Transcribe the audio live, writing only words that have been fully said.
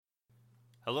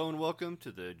Hello and welcome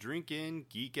to the Drink In,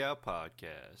 Geek Out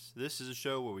podcast. This is a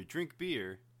show where we drink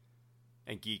beer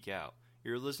and geek out.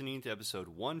 You're listening to episode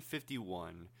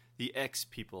 151, the X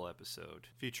People episode,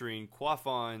 featuring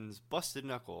Quafon's Busted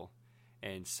Knuckle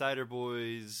and Cider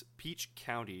Boy's Peach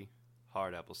County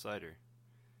Hard Apple Cider.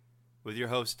 With your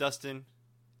host Dustin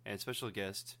and special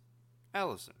guest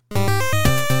Allison.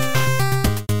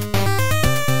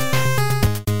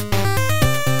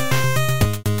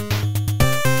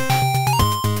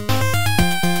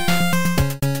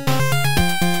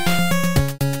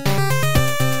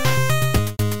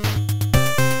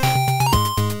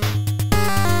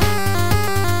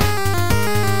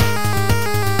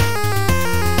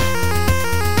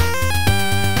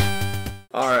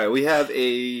 We have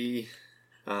a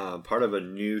part of a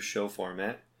new show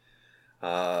format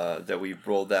that we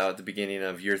rolled out at the beginning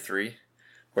of year 3,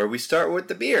 where we start with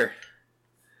the beer.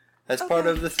 That's part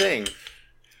of the thing.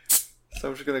 So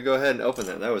I'm just going to go ahead and open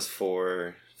that. That was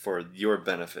for your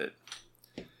benefit,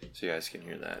 so you guys can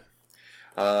hear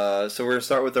that. So we're going to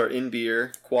start with our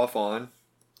in-beer, Quafon.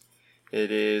 It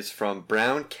is from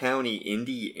Brown County,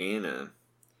 Indiana.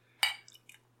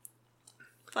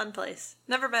 Fun place.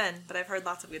 Never been, but I've heard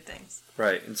lots of good things.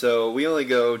 Right, and so we only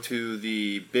go to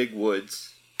the Big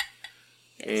Woods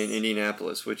in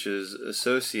Indianapolis, which is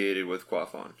associated with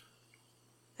Quafon.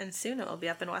 And soon it will be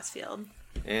up in Westfield.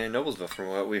 And Noblesville, from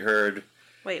what we heard.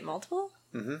 Wait, multiple?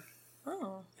 Mm-hmm.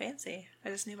 Oh, fancy. I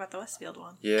just knew about the Westfield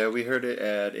one. Yeah, we heard it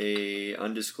at a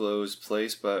undisclosed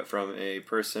place, but from a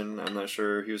person I'm not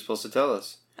sure he was supposed to tell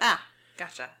us. Ah,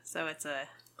 gotcha. So it's a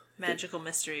magical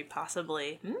mystery,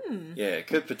 possibly. Yeah, it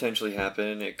could potentially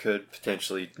happen. It could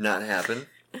potentially not happen.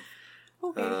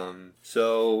 Okay.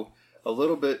 So, a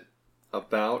little bit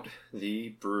about the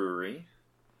brewery.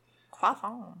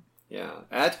 Quafon. Yeah.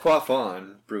 At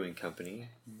Quafon Brewing Company,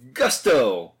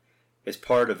 Gusto is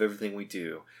part of everything we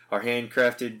do. Our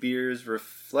handcrafted beers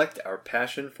reflect our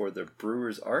passion for the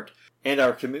brewer's art and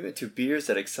our commitment to beers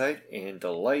that excite and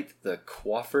delight the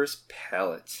quaffer's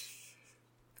palate.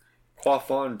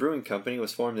 Quafon Brewing Company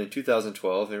was formed in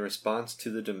 2012 in response to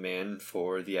the demand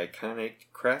for the iconic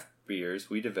craft beers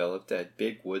we developed at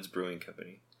Big Woods Brewing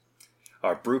Company,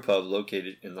 our brew pub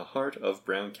located in the heart of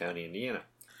Brown County, Indiana.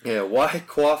 Yeah, why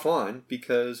Quafon?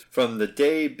 Because from the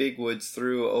day Big Woods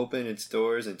threw open its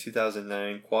doors in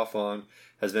 2009, Quafon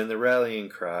has been the rallying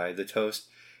cry, the toast,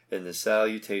 and the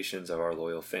salutations of our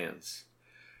loyal fans.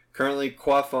 Currently,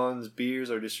 Quafon's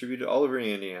beers are distributed all over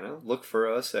Indiana. Look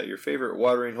for us at your favorite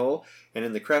watering hole and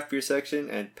in the craft beer section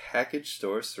and package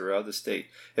stores throughout the state.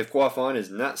 If Quafon is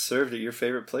not served at your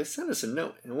favorite place, send us a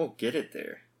note and we'll get it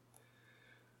there.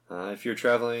 If you're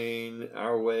traveling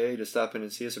our way, to stop in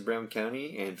and see us in Brown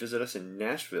County and visit us in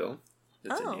Nashville,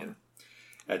 that's Indiana,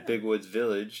 at Big Woods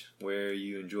Village, where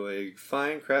you enjoy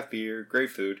fine craft beer,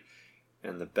 great food,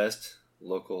 and the best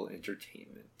local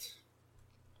entertainment.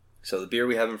 So the beer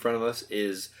we have in front of us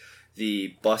is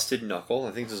the Busted Knuckle.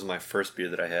 I think this is my first beer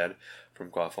that I had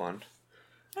from Quafon.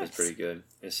 Nice. It's pretty good.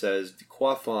 It says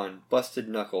Quafon Busted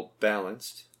Knuckle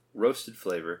balanced, roasted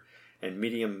flavor, and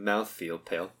medium mouthfeel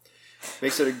pale.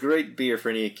 Makes it a great beer for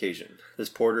any occasion. This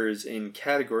porter is in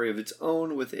category of its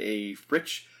own with a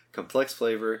rich, complex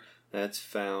flavor that's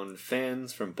found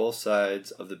fans from both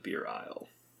sides of the beer aisle.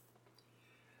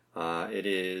 It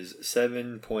is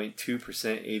 7.2%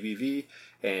 ABV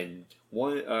and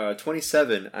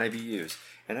 27 IBUs.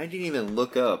 And I didn't even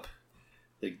look up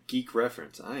the geek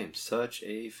reference. I am such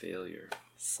a failure.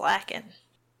 Slacking.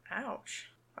 Ouch.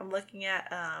 I'm looking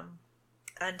at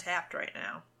Untapped right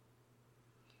now.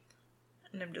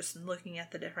 And I'm just looking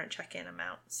at the different check-in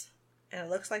amounts. And it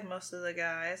looks like most of the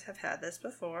guys have had this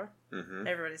before. Mm-hmm.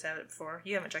 Everybody's had it before.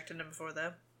 You haven't checked into them before,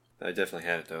 though. I definitely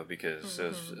had it, though, because it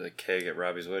was a keg at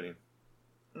Robbie's wedding.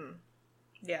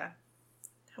 Yeah.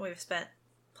 We've spent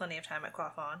plenty of time at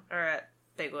Quafon. Or at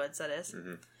Big Woods, that is.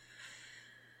 Mm-hmm.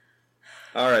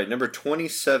 All right, number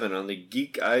 27 on the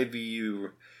Geek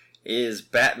IBU is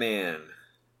Batman.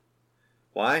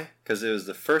 Why? Because it was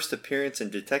the first appearance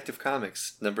in Detective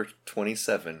Comics, number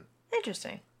 27.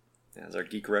 Interesting. That's our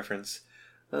geek reference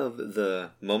of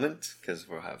the moment, because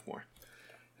we'll have more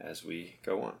as we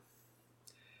go on.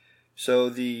 So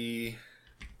the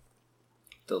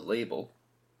label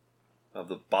of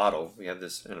the bottle, we have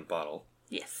this in a bottle.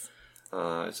 Yes.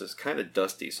 It's just kind of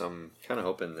dusty, so I'm kind of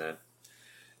hoping that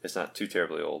it's not too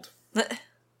terribly old.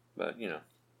 But, you know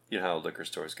how liquor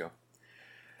stores go.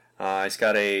 It's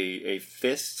got a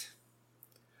fist.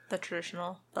 The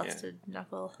traditional busted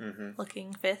knuckle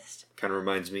looking fist. Kind of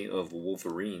reminds me of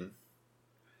Wolverine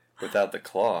without the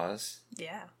claws.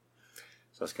 Yeah.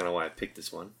 So that's kind of why I picked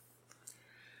this one.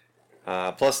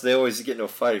 Plus, they always get into a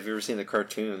fight. If you've ever seen the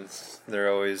cartoons,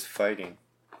 they're always fighting.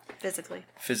 Physically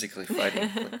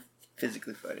fighting.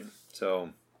 Physically fighting.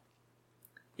 So,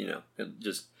 it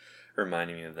just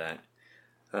reminded me of that.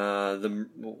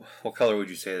 What color would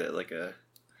you say that? Like a...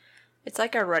 It's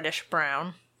like a reddish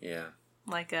brown. Yeah.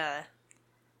 Like a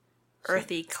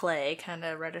earthy clay kind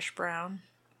of reddish brown.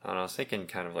 I don't know, I was thinking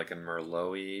kind of like a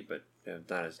Merlot-y, but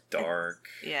not as dark.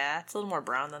 It's a little more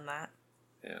brown than that.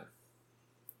 Yeah.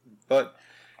 But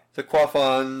the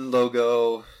Quaffon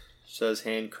logo says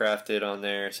handcrafted on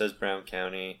there. It says Brown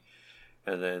County.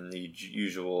 And then the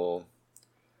usual...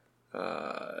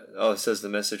 it says the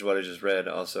message, what I just read,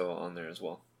 also on there as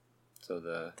well. So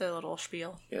the little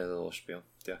spiel. Yeah, the little spiel.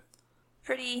 Yeah.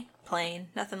 Pretty plain.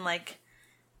 Nothing like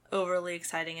overly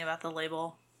exciting about the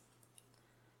label.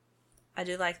 I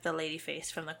do like the lady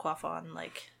face from the Quaffon,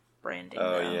 branding.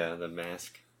 Oh, yeah, the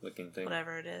mask looking thing.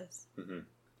 Whatever it is. Mm-hmm.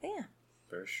 Yeah.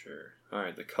 For sure.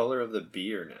 Alright, the color of the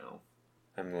beer now.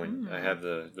 I have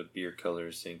the beer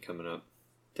colors thing coming up.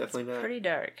 Definitely not. Pretty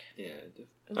dark. Yeah.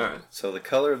 Alright, so the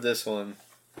color of this one,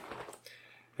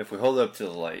 if we hold it up to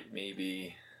the light,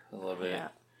 maybe a little bit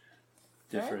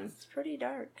different. It's pretty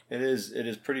dark. It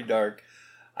is pretty dark.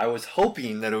 I was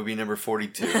hoping that it would be number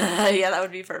 42. Yeah, that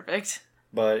would be perfect.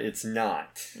 But it's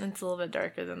not. It's a little bit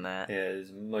darker than that. Yeah, it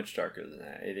is much darker than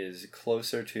that. It is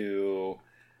closer to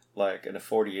like a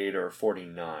 48 or a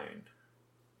 49.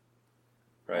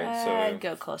 Right? I'd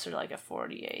go closer to like a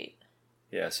 48.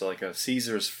 Yeah, so like a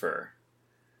Caesar's fur.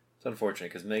 It's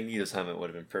unfortunate because Magneto's helmet would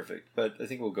have been perfect, but I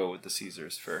think we'll go with the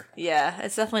Caesar's fur. Yeah,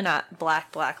 it's definitely not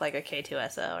black like a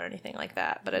K2SO or anything like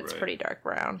that, but it's Right. pretty dark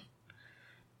brown.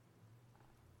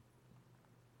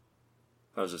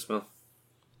 How does it smell?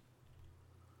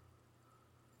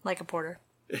 Like a porter.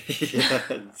 Yeah,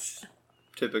 it's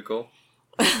typical.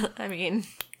 I mean...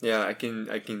 Yeah, I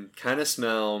can kind of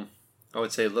smell, I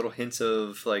would say, little hints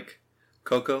of like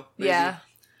cocoa. Maybe. Yeah.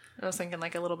 I was thinking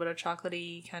like a little bit of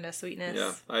chocolatey kind of sweetness.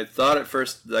 Yeah, I thought at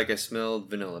first like I smelled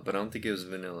vanilla, but I don't think it was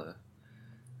vanilla.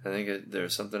 I think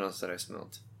there's something else that I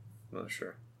smelled. I'm not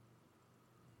sure.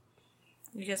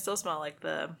 You can still smell like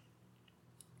the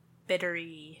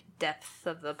bittery depth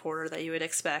of the porter that you would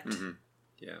expect. Mm-hmm.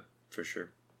 Yeah, for sure.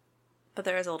 But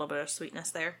there is a little bit of sweetness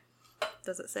there.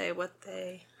 Does it say what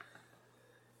they...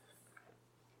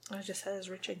 It just says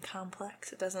rich and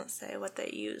complex. It doesn't say what they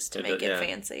use to make it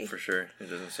fancy. For sure. It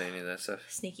doesn't say any of that stuff.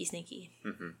 Sneaky.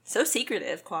 Mm-hmm. So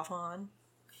secretive, Quaffon.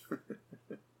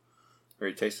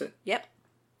 Ready to taste it? Yep.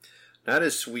 Not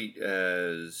as sweet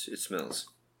as it smells.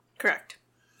 Correct.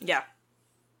 Yeah.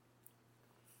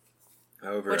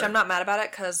 However, Which I'm not mad about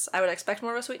it because I would expect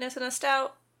more of a sweetness in a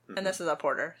stout, and this is a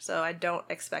porter, so I don't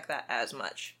expect that as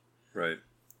much. Right.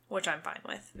 Which I'm fine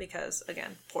with because,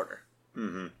 again, porter.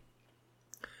 Mm-hmm.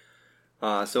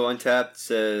 So Untapped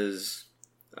says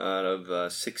out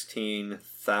of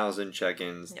 16,000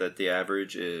 check-ins that the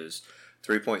average is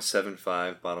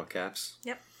 3.75 bottle caps.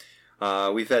 Yep.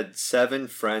 We've had 7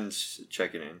 friends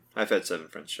checking in. I've had 7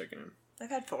 friends checking in. I've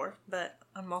had 4, but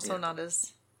I'm also not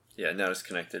as not as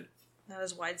connected. not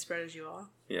as widespread as you are.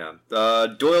 Yeah.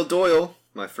 Doyle,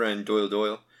 my friend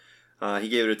Doyle, he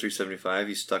gave it a 375.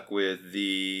 He stuck with the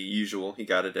usual. He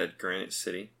got it at Granite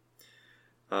City.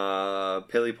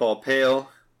 Paley Paul Pale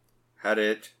had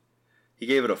it. He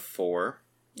gave it a 4.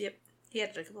 Yep. He had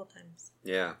it a couple of times.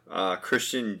 Yeah.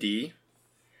 Christian D.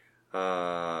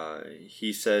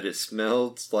 He said it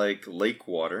smelled like lake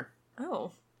water.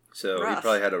 Oh. So rough. he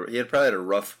probably had a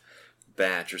rough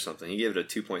batch or something. He gave it a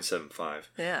 2.75.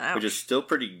 Yeah, ouch. Which is still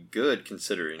pretty good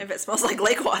considering. If it smells like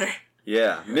lake water.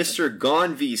 Yeah. Mr.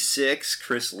 Gone V6,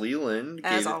 Chris Leland.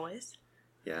 As always.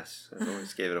 Yes. I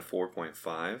always gave it a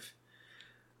 4.5.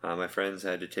 My friends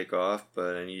had to take off,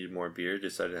 but I needed more beer.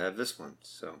 Decided to have this one.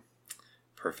 So,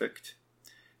 perfect.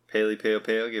 Paley Pale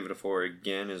gave it a 4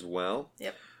 again as well.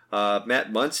 Yep.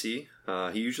 Matt Muncie,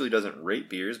 he usually doesn't rate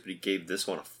beers, but he gave this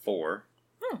one a 4.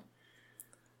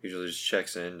 Usually just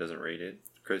checks in, doesn't rate it.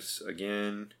 Chris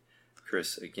again.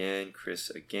 Chris again.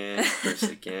 Chris again. Chris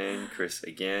again. Chris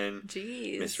again.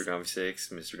 Jeez. Mr. Gomby 6.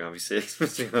 Mr. Gomby 6.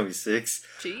 Mr. Gomby 6.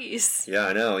 Jeez. Yeah,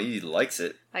 I know. He likes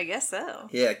it. I guess so.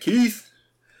 Yeah, Keith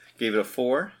gave it a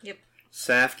 4. Yep.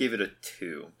 Saf gave it a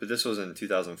 2, but this was in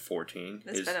 2014.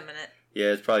 It's been a minute.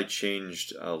 Yeah, it's probably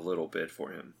changed a little bit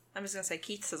for him. I'm just going to say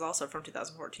Keith's is also from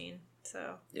 2014,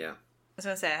 so... Yeah. I was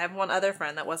going to say, I have one other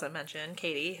friend that wasn't mentioned,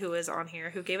 Katie, who is on here,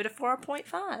 who gave it a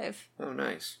 4.5. Oh,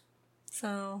 nice.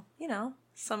 So,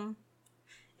 some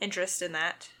interest in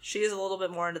that. She is a little bit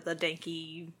more into the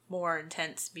danky, more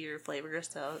intense beer flavors,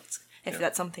 so if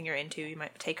that's something you're into, you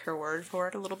might take her word for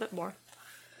it a little bit more.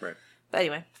 Right. But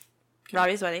anyway.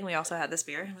 Robbie's wedding, we also had this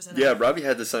beer. It was in Robbie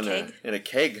had this in a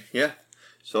keg. Yeah.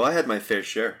 So I had my fair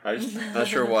share. I'm not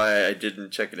sure why I didn't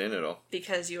check it in at all.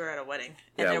 Because you were at a wedding.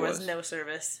 And there was no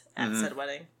service at said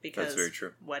wedding. Because that's very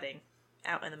true. Wedding.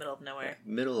 Out in the middle of nowhere.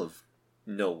 Middle of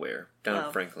nowhere. Down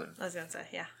in Franklin. I was going to say,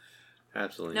 yeah.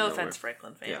 Absolutely no offense,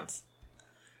 Franklin fans.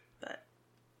 Yeah. But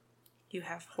you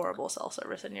have horrible cell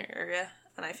service in your area,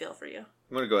 and I feel for you.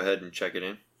 I'm going to go ahead and check it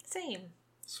in. Same.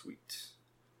 Sweet.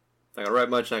 Not going to write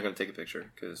much, not going to take a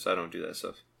picture, because I don't do that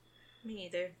stuff. Me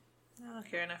either. I don't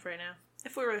care enough right now.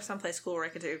 If we were someplace cool where I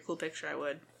could take a cool picture, I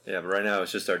would. Yeah, but right now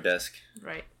it's just our desk.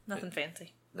 Right. Nothing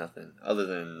fancy. Nothing. Other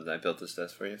than I built this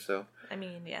desk for you, so... I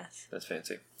mean, yes. That's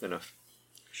fancy. Enough.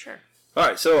 Sure.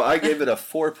 Alright, so I gave it a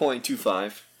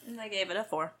 4.25. And I gave it a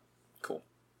 4. Cool.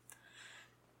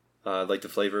 I like the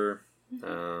flavor.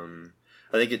 I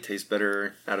think it tastes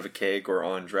better out of a keg or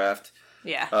on draft.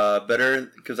 Yeah.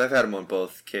 Better, because I've had them on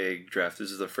both keg draft.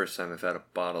 This is the first time I've had a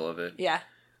bottle of it. Yeah.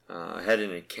 I had it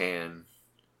in a can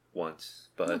once,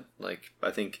 but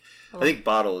I think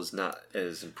bottle is not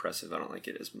as impressive. I don't like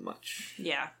it as much.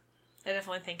 Yeah, I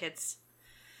definitely think it's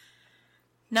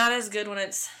not as good when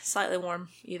it's slightly warm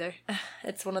either.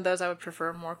 It's one of those I would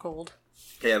prefer more cold.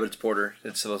 Yeah, but it's porter.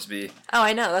 It's supposed to be. Oh,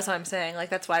 I know. That's what I'm saying. Like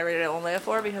that's why I rated it only a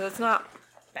 4 because it's not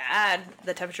bad.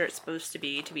 The temperature it's supposed to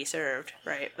be served,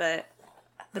 right? But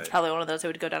it's probably one of those that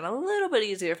would go down a little bit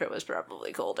easier if it was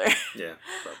probably colder. Yeah,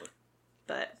 probably.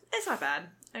 But it's not bad.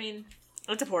 I mean,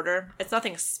 it's a porter. It's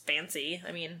nothing fancy.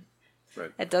 I mean,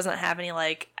 it doesn't have any,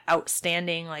 like,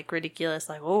 outstanding, like, ridiculous,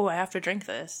 like, oh, I have to drink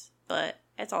this. But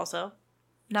it's also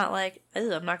not like,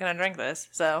 oh, I'm not going to drink this.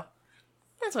 So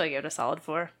that's what I give it a solid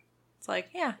 4. It's like,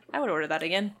 yeah, I would order that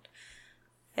again.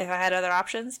 If I had other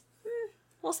options,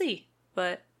 we'll see.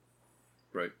 But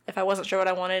if I wasn't sure what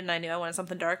I wanted and I knew I wanted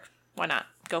something dark, why not?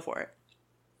 Go for it.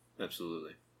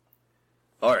 Absolutely.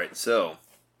 All right, so...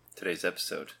 Today's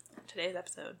episode.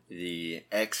 The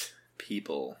X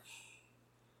People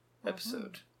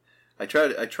episode. I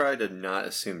try to not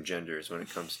assume genders when it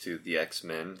comes to the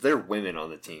X-Men. There are women on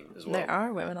the team as well. There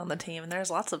are women on the team, and there's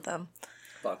lots of them.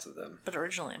 Lots of them. But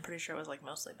originally, I'm pretty sure it was like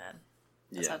mostly men.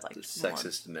 Besides, like, the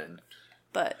sexist men.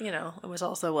 But, you know, it was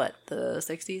also, what, the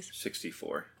 60s?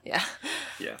 64. Yeah.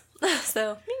 Yeah.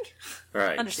 So, all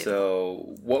right,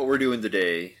 so what we're doing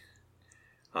today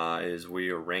is we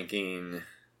are ranking...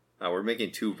 we're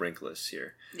making 2 rank lists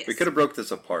here. Yes. We could have broke this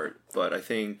apart, but I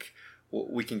think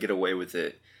we can get away with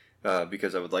it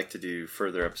because I would like to do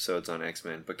further episodes on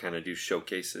X-Men, but kind of do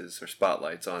showcases or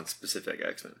spotlights on specific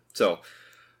X-Men. So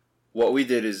what we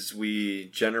did is we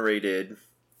generated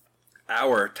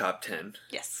our top 10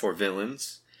 for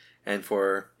villains and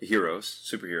for heroes,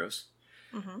 superheroes.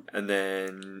 Mm-hmm. And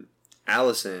then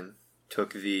Allison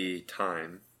took the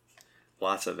time,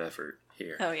 lots of effort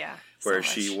here. Oh, yeah. Where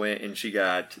she went and she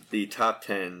got the top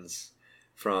 10s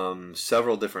from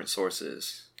several different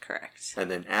sources. Correct. And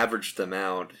then averaged them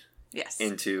out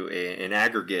into an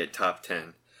aggregate top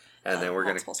 10. And then we're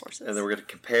going to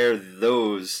compare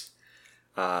those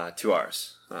to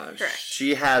ours. Correct.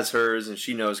 She has hers and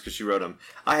she knows because she wrote them.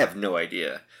 I have no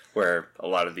idea where a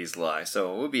lot of these lie.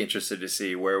 So we'll be interested to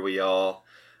see where we all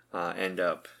end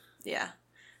up. Yeah.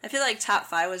 I feel like top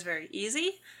 5 was very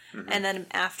easy. Mm-hmm. And then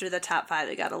after the top 5,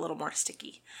 it got a little more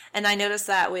sticky. And I noticed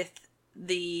that with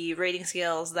the rating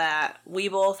scales that we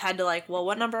both had to like, well,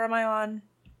 what number am I on?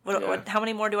 How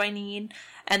many more do I need?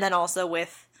 And then also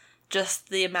with just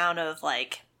the amount of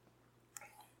like,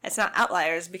 it's not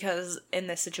outliers because in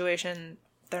this situation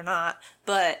they're not,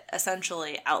 but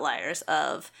essentially outliers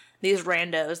of these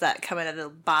randos that come in at the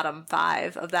bottom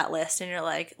 5 of that list, and you're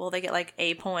like, well, they get like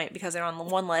a point because they're on the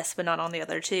one list but not on the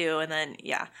other 2, and then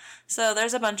so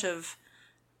there's a bunch of,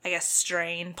 I guess,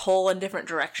 pull in different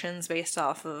directions based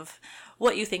off of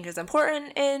what you think is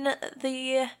important in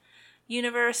the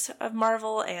universe of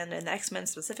Marvel and in the X-Men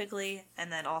specifically,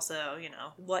 and then also, you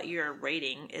know, what your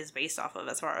rating is based off of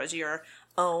as far as your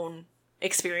own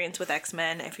experience with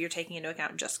X-Men, if you're taking into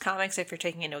account just comics, if you're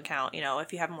taking into account, you know,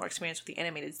 if you have more experience with the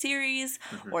animated series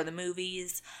or the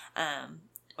movies.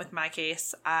 With my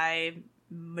case, I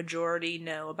majority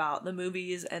know about the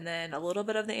movies and then a little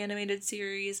bit of the animated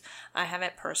series. I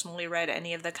haven't personally read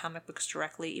any of the comic books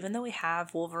directly, even though we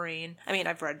have Wolverine. I mean,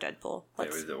 I've read Deadpool.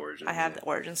 I have the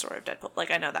origin story of Deadpool. Like,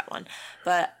 I know that one.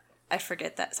 But I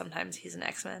forget that sometimes he's an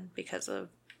X-Men because of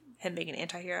him being an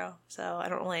anti-hero, so I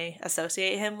don't really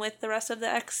associate him with the rest of the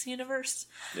X universe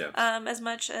as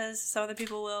much as some other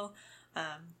people will.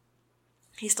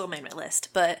 He still made my list,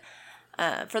 but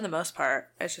for the most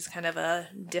part, it's just kind of a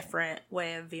different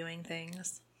way of viewing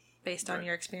things based on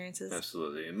your experiences.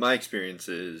 Absolutely. And my experience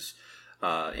is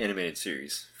animated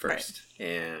series first,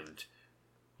 and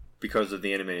because of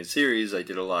the animated series, I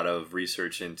did a lot of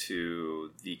research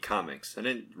into the comics. I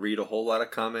didn't read a whole lot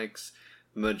of comics.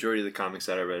 The majority of the comics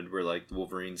that I read were like the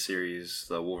Wolverine series,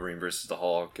 the Wolverine versus the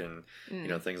Hulk, and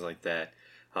things like that.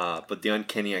 But the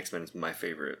Uncanny X-Men is my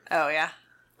favorite. Oh, yeah.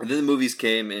 And then the movies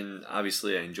came, and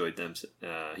obviously I enjoyed them.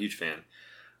 Huge fan.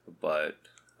 But...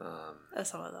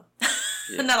 some of them.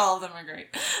 Yeah. Not all of them are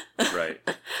great. Right,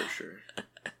 for sure.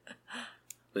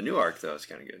 The new arc, though, is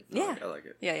kind of good. Yeah. I like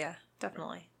it. Yeah,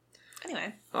 definitely.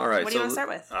 Anyway. All right. What do you want to start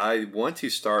with? I want to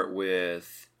start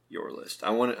with your list.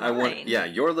 I want,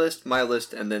 your list, my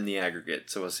list, and then the aggregate.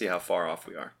 So we'll see how far off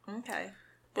we are. Okay.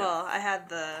 Well, I had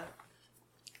the,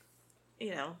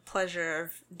 pleasure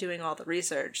of doing all the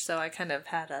research, so I kind of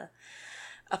had a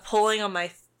pulling on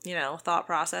my, thought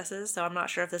processes. So I'm not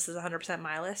sure if this is 100%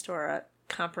 my list or a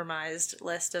compromised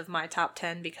list of my top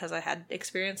 10 because I had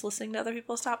experience listening to other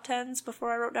people's top 10s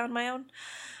before I wrote down my own.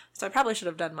 So I probably should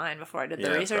have done mine before I did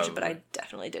the research, probably. But I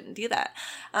definitely didn't do that.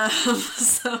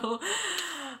 So,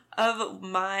 of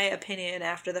my opinion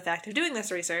after the fact of doing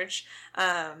this research,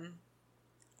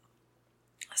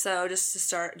 so just to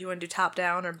start, do you want to do top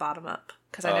down or bottom up?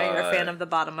 Because I know you're a fan of the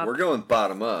bottom up. We're going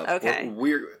bottom up. Okay.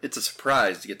 It's a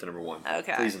surprise to get to number one.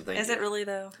 Okay. Please and thank you. Is it really,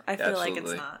 though? I feel like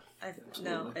it's not.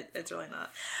 No, it's really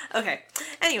not. Okay.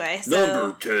 Anyway,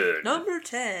 so... Number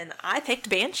 10. I picked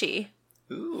Banshee.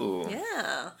 Ooh.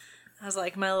 Yeah. I was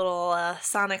like my little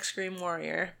Sonic Scream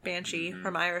Warrior, Banshee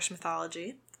from Irish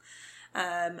mythology.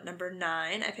 Number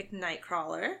 9, I picked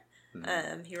Nightcrawler.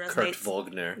 He resonates. Kurt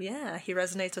Volgner. Yeah, he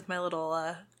resonates with my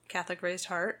little Catholic raised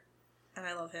heart, and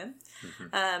I love him.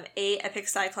 8, I picked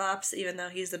Cyclops, even though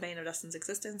he's the bane of Dustin's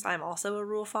existence. I'm also a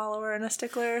rule follower and a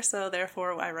stickler, so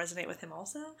therefore I resonate with him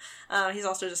also. He's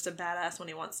also just a badass when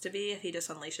he wants to be, if he just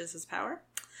unleashes his power.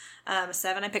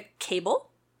 7, I picked Cable.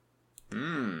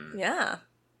 Yeah,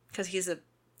 because he's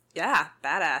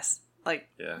badass. Like,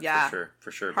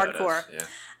 for sure, hardcore. Badass.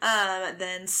 Yeah.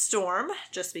 Then Storm,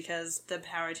 just because the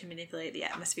power to manipulate the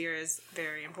atmosphere is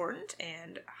very important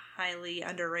and highly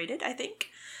underrated, I think.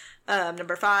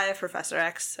 Number 5, Professor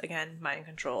X. Again, mind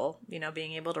control.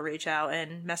 Being able to reach out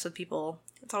and mess with people.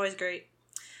 It's always great.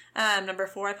 Number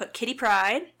 4, I put Kitty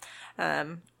Pryde,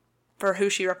 for who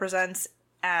she represents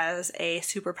as a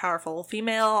super powerful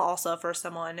female, also for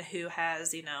someone who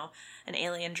has, an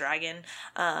alien dragon,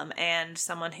 and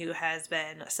someone who has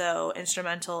been so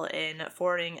instrumental in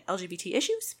forwarding LGBT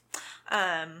issues.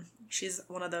 She's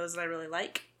one of those that I really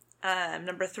like.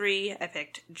 Number 3, I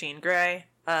picked Jean Grey.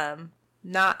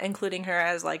 Not including her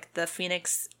as like the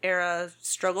Phoenix era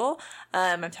struggle.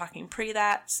 I'm talking pre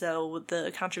that, so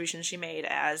the contributions she made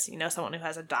as, someone who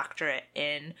has a doctorate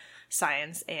in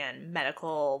science and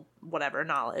medical whatever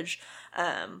knowledge.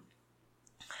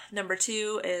 Number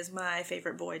 2 is my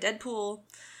favorite boy, Deadpool,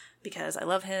 because I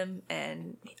love him,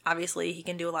 and obviously he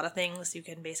can do a lot of things. You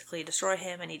can basically destroy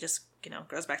him and he just,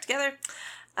 grows back together.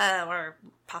 Or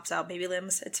pops out baby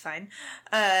limbs. It's fine.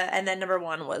 And then number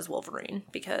 1 was Wolverine,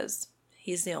 because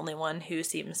he's the only one who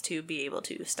seems to be able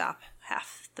to stop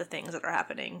half the things that are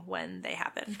happening when they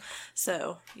happen.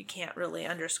 So you can't really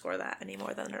underscore that any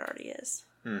more than it already is.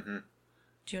 Mm-hmm.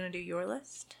 Do you want to do your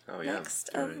list? Oh, yeah. Next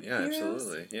yeah,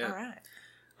 absolutely. Yeah. All right.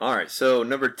 All right, so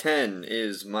number 10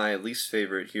 is my least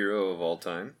favorite hero of all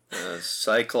time,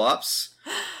 Cyclops.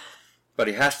 But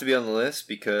he has to be on the list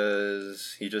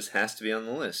because he just has to be on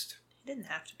the list. He didn't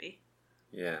have to be.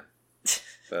 Yeah.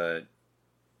 But...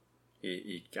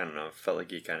 He I don't know, felt like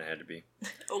he kind of had to be.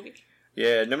 Okay.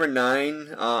 Yeah, number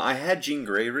 9, I had Jean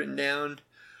Grey written down,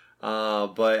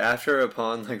 but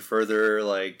upon further,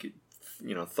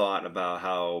 thought about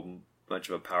how much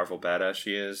of a powerful badass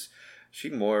she is,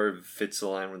 she more fits the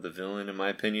line with the villain, in my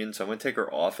opinion, so I'm going to take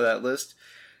her off of that list,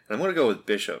 and I'm going to go with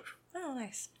Bishop. Oh,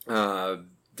 nice.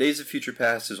 Days of Future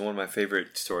Past is one of my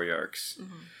favorite story arcs.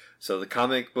 Mm-hmm. So the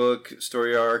comic book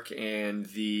story arc and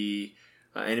the...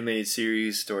 animated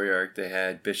series story arc, they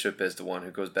had Bishop as the one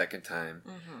who goes back in time.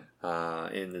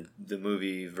 Mm-hmm. In the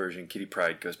movie version, Kitty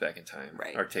Pryde goes back in time.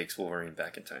 Right. Or takes Wolverine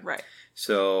back in time. Right.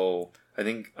 So I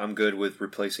think I'm good with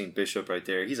replacing Bishop right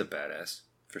there. He's a badass,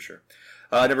 for sure.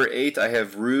 Number 8, I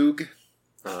have Rogue.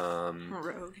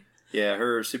 Rogue. Yeah,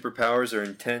 her superpowers are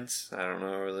intense. I don't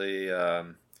know really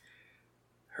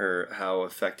how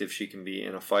effective she can be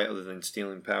in a fight other than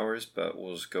stealing powers, but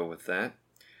we'll just go with that.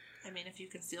 I mean, if you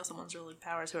can steal someone's really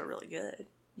powers who are really good,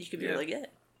 you could be really good.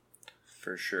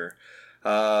 For sure.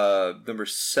 Number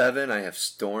 7, I have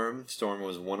Storm. Storm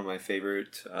was one of my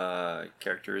favorite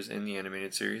characters in the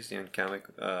animated series, the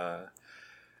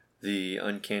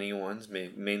uncanny ones,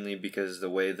 mainly because the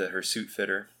way that her suit fit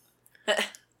her.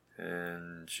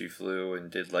 And she flew and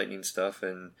did lightning stuff.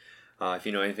 And If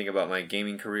you know anything about my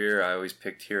gaming career, I always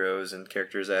picked heroes and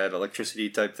characters that had electricity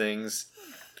type things.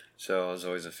 So I was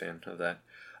always a fan of that.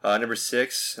 Number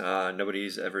 6,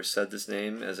 nobody's ever said this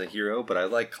name as a hero, but I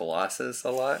like Colossus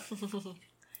a lot.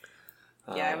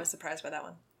 Yeah, I was surprised by that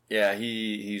one. Yeah,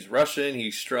 he's Russian,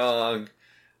 he's strong,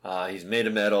 he's made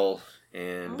of metal,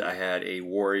 and I had a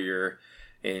warrior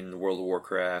in World of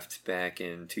Warcraft back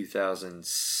in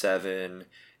 2007,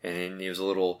 and he was a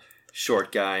little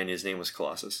short guy, and his name was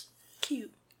Colossus.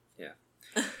 Cute. Yeah.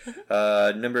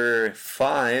 Number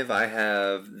 5, I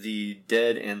have the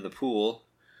Dead and the Pool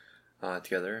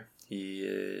together. He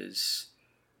is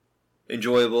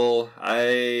enjoyable.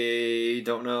 I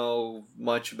don't know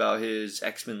much about his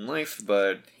X-Men life,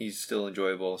 but he's still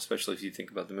enjoyable, especially if you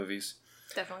think about the movies.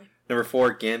 Definitely. Number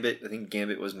 4, Gambit. I think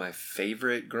Gambit was my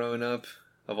favorite growing up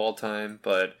of all time,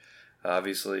 but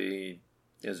obviously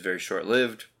it was very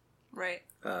short-lived. Right.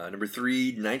 Number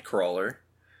 3, Nightcrawler.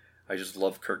 I just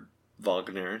love Kurt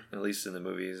Wagner, at least in the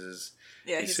movies.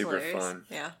 He's super hilarious. fun.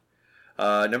 Yeah.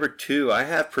 Number 2, I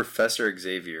have Professor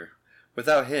Xavier.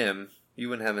 Without him, you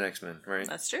wouldn't have an X-Men, right?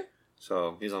 That's true.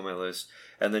 So he's on my list.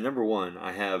 And then number 1,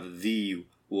 I have the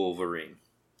Wolverine.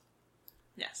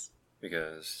 Yes.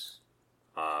 Because,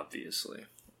 obviously.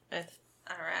 All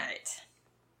right.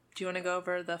 Do you want to go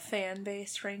over the fan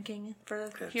base ranking for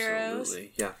heroes?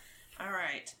 Absolutely, yeah. All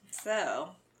right.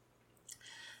 So,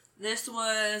 this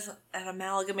was an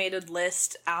amalgamated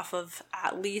list off of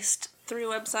at least 3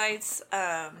 websites.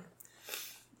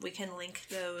 We can link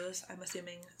those, I'm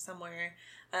assuming, somewhere.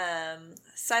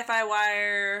 Sci-Fi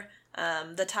Wire,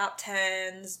 the Top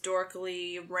 10s,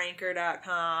 Dorkly,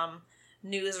 Ranker.com,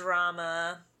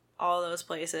 Newsrama, all those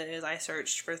places. I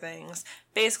searched for things.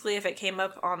 Basically, if it came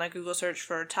up on a Google search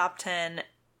for Top 10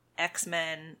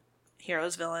 X-Men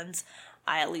heroes, villains,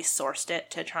 I at least sourced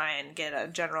it to try and get a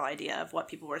general idea of what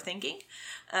people were thinking.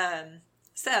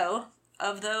 So,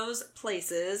 of those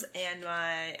places and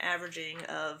my averaging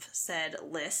of said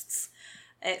lists,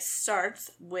 it starts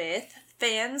with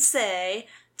fans say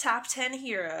top 10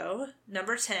 hero,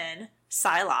 number 10,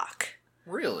 Psylocke.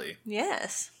 Really?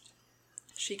 Yes.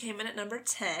 She came in at number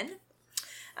 10.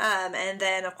 And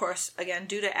then, of course, again,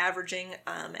 due to averaging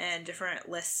and different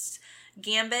lists,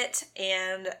 Gambit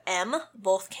and M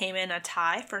both came in a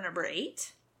tie for number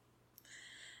 8.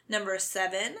 Number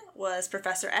 7 was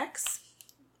Professor X.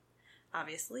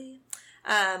 Obviously.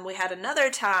 We had another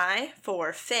tie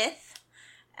for 5th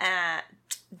at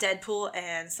Deadpool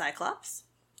and Cyclops.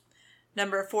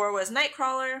 Number 4 was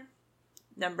Nightcrawler.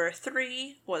 Number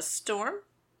 3 was Storm.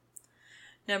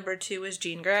 Number 2 was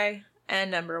Jean Grey. And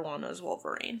number 1 was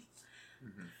Wolverine.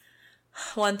 Mm-hmm.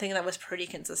 One thing that was pretty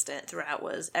consistent throughout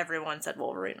was everyone said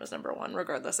Wolverine was number 1,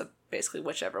 regardless of basically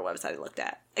whichever website I looked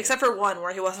at. Except for one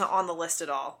where he wasn't on the list at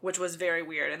all, which was very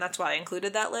weird, and that's why I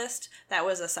included that list. That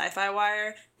was a Sci-Fi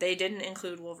Wire. They didn't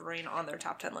include Wolverine on their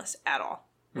top 10 list at all,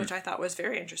 which I thought was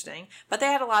very interesting. But they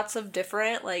had lots of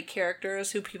different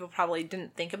characters who people probably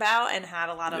didn't think about and had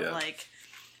a lot of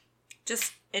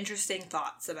just interesting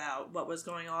thoughts about what was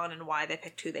going on and why they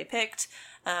picked who they picked.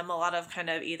 A lot of kind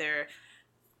of either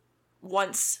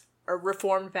once or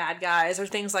reformed bad guys or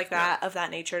things like that of that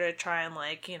nature to try and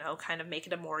kind of make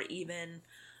it a more even,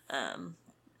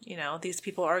 these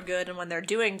people are good, and when they're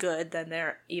doing good, then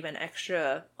they're even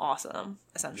extra awesome,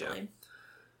 essentially.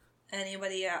 Yeah.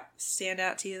 Anybody stand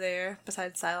out to you there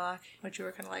besides Psylocke? What you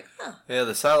were kind of like, huh? Yeah,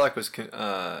 the Psylocke was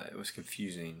it was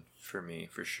confusing for me,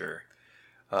 for sure.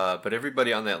 But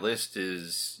everybody on that list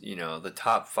is, the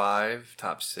top 5,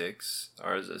 top 6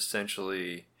 are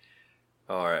essentially,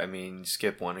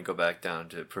 skip one and go back down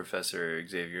to Professor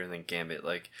Xavier and then Gambit.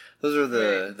 Those are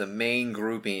the main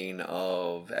grouping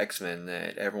of X-Men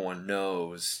that everyone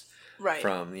knows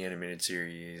from the animated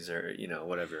series or,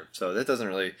 whatever. So that doesn't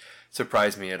really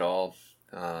surprise me at all.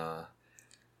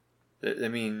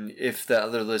 If the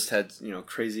other list had,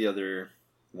 crazy other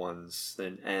ones,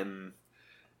 then M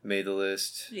made the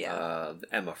list. Yeah.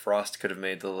 Emma Frost could have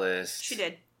made the list. She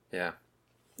did. Yeah.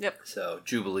 Yep. So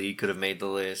Jubilee could have made the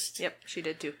list. Yep, she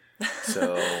did too.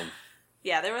 So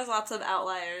yeah, there was lots of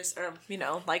outliers or,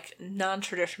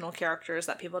 non-traditional characters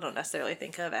that people don't necessarily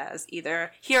think of as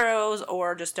either heroes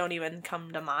or just don't even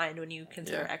come to mind when you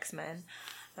consider X-Men.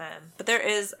 But there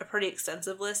is a pretty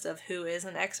extensive list of who is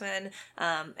an X-Men,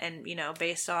 and,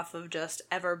 based off of just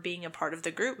ever being a part of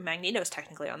the group, Magneto's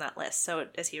technically on that list. So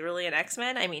is he really an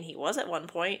X-Men? He was at one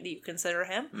point. Do you consider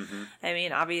him?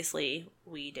 Mm-hmm. Obviously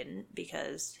we didn't,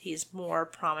 because he's more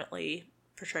prominently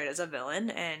portrayed as a villain,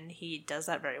 and he does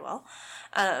that very well.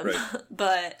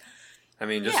 But...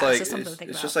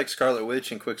 it's just like Scarlet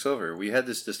Witch and Quicksilver. We had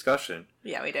this discussion.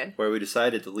 Yeah, we did. Where we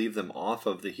decided to leave them off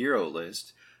of the hero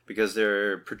list because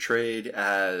they're portrayed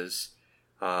as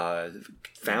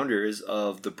founders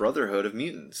of the Brotherhood of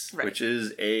Mutants, Right. which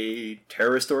is a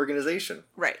terrorist organization.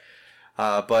 Right.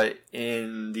 But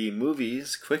in the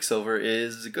movies, Quicksilver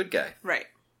is a good guy. Right.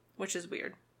 Which is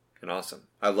weird. And awesome.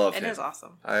 I love him. It is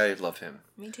awesome. I love him.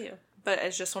 Me too. But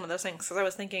it's just one of those things. Because I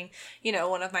was thinking,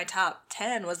 one of my top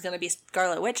 10 was going to be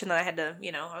Scarlet Witch. And then I had to,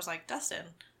 I was like, Dustin,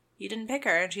 you didn't pick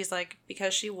her. And she's like,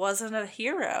 because she wasn't a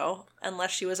hero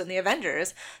unless she was in the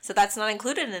Avengers. So that's not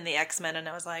included in the X-Men. And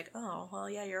I was like, oh, well,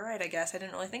 yeah, you're right, I guess. I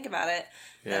didn't really think about it.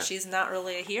 Yeah. That she's not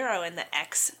really a hero in the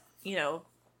X,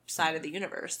 side of the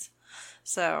universe.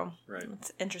 So Right.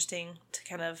 It's interesting to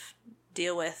kind of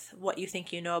deal with what you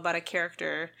think you know about a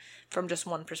character from just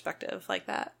one perspective like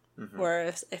that. Mm-hmm.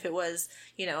 Whereas if it was,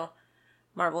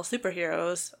 Marvel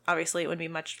superheroes, obviously it would be a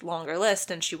much longer list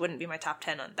and she wouldn't be my top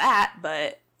 10 on that,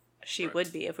 but she Right.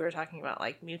 would be if we were talking about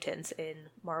like mutants in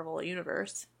Marvel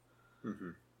Universe. Mm-hmm.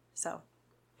 So,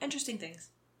 interesting things.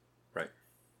 Right.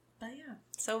 But yeah.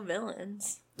 So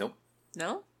villains. Nope.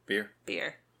 No? Beer.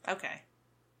 Beer. Okay.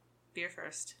 Beer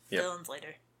first. Yep. Villains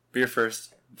later. Beer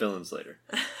first, villains later.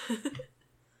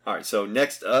 All right, so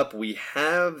next up we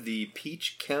have the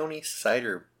Peach County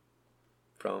Cider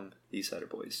from the Cider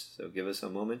Boys. So give us a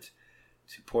moment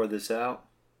to pour this out,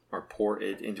 or pour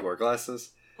it into our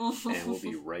glasses, and we'll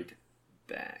be right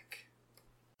back.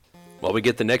 While we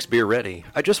get the next beer ready,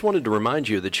 I just wanted to remind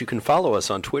you that you can follow us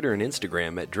on Twitter and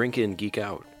Instagram at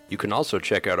DrinkInGeekOut. You can also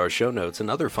check out our show notes and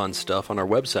other fun stuff on our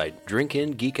website,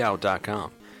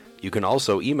 drinkingeekout.com. You can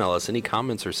also email us any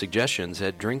comments or suggestions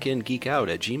at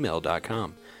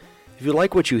drinkingeekout@gmail.com. If you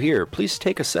like what you hear, please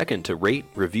take a second to rate,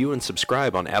 review, and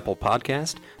subscribe on Apple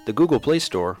Podcast, the Google Play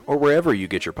Store, or wherever you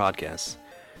get your podcasts.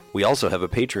 We also have a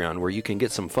Patreon where you can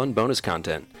get some fun bonus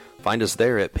content. Find us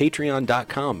there at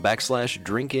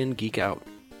patreon.com/drinkingeekout.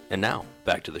 And now,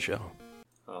 back to the show.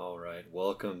 All right,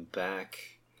 welcome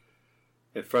back.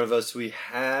 In front of us we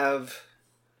have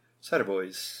Cider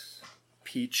Boys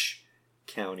Peach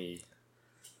County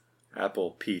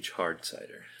Apple Peach Hard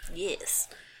Cider. Yes.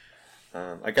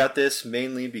 I got this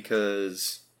mainly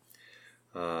because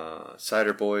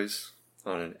Cider Boys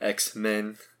on an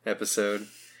X-Men episode.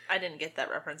 I didn't get that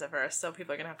reference at first, so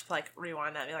people are going to have to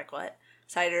rewind that and be like, what?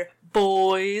 Cider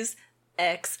Boys,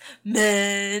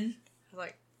 X-Men. I was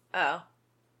like, oh.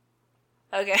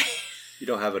 Okay. You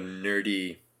don't have a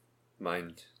nerdy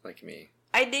mind like me.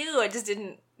 I do, I just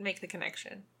didn't make the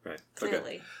connection. Right.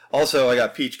 Clearly. Okay. Also, I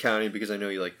got Peach County because I know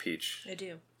you like peach. I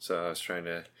do. So I was trying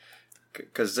to...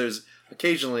 Because there's...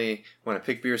 Occasionally, when I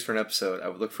pick beers for an episode, I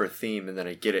would look for a theme and then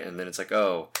I get it and then it's like,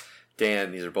 oh,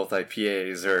 damn, these are both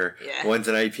IPAs, or one's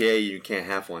an IPA, you can't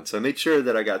have one. So I made sure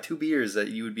that I got 2 beers that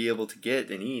you would be able to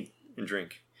get and eat and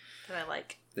drink. That I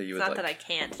like. That you it's would not like. that I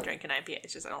can't drink an IPA,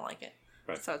 it's just I don't like it.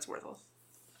 Right. So it's worthless.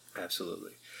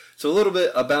 Absolutely. So a little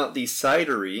bit about the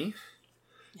cidery.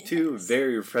 Yes. 2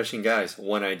 very refreshing guys.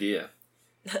 1 idea.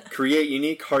 Create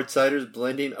unique hard ciders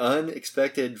blending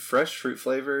unexpected fresh fruit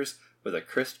flavors with a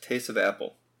crisp taste of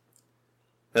apple.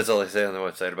 That's all they say on the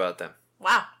website about them.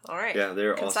 Wow. All right. Yeah,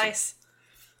 they're concise.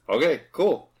 Awesome. Okay,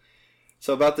 cool.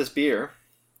 So about this beer.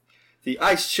 The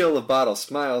ice chill of bottle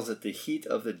smiles at the heat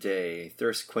of the day.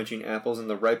 Thirst-quenching apples and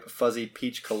the ripe, fuzzy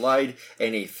peach collide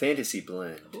in a fantasy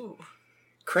blend. Ooh.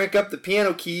 Crank up the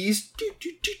piano keys. Do,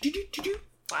 do, do, do, do, do, do.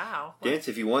 Wow. Dance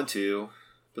if you want to,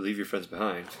 but leave your friends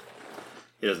behind.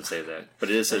 He doesn't say that,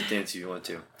 but it says dance if you want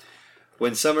to.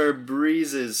 When summer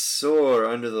breezes soar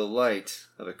under the light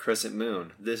of a crescent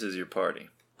moon, this is your party.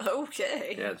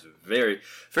 Okay. Yeah, it's very,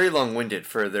 very long-winded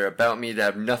for their about me to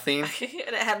have nothing. And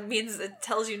it means it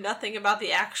tells you nothing about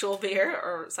the actual beer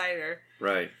or cider.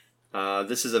 Right.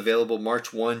 This is available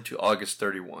March 1 to August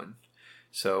 31.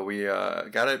 So we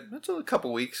got it, that's a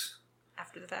couple weeks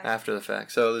After the fact. after the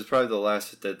fact. So it's probably the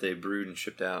last that they brewed and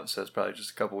shipped out. So it's probably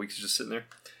just a couple weeks just sitting there.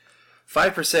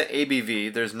 5%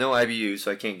 ABV. There's no IBU,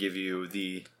 so I can't give you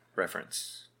the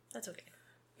reference. That's okay.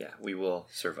 Yeah, we will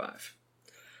survive.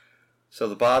 So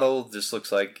the bottle just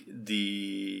looks like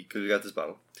because we got this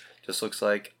bottle, just looks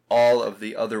like all of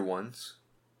the other ones.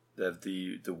 They have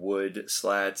the wood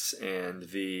slats and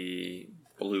the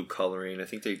blue coloring. I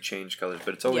think they changed colors,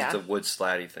 but it's always the wood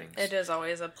slatty things. It is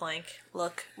always a plank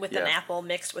look with an apple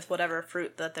mixed with whatever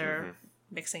fruit that they're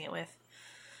mixing it with.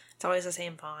 It's always the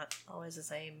same font, always the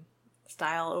same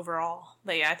style overall.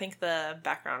 But yeah, I think the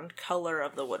background color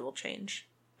of the wood will change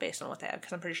based on what they have,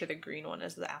 because I'm pretty sure the green one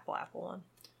is the apple one.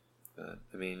 I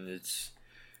mean, it's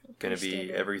going to be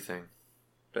standard. everything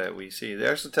that we see. They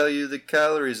also tell you the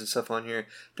calories and stuff on here.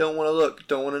 Don't want to look,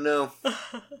 don't want to know.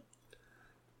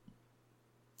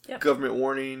 Yep. Government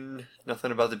warning,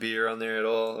 nothing about the beer on there at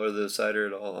all, or the cider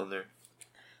at all on there.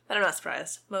 But I'm not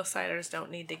surprised. Most ciders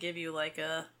don't need to give you like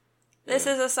a, this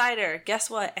is a cider. Guess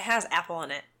what? It has apple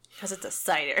in it. Because it's a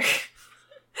cider.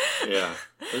 Yeah.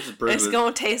 This is brewed It's with,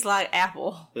 going to taste like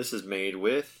apple. This is made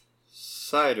with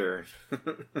cider.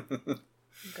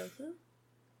 Goku?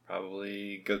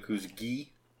 Probably Goku's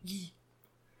ghee. Ghee.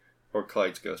 Or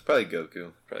Clyde's ghost. Probably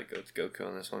Goku. Probably go with Goku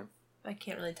on this one. I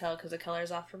can't really tell because the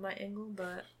color's off from my angle,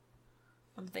 but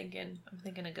I'm thinking of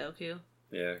Goku.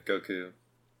 Yeah, Goku.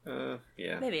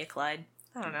 Yeah. Maybe a Clyde.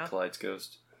 I don't know. Clyde's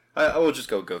ghost. I will just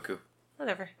go Goku.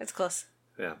 Whatever. It's close.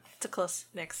 Yeah. It's a close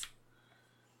mix.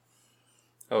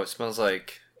 Oh, it smells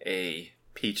like a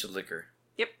peach liquor.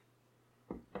 Yep.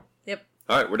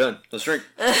 All right, we're done. Let's drink.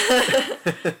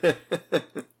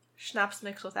 Schnapps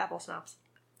mixed with apple schnapps.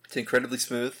 It's incredibly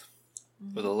smooth,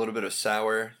 with a little bit of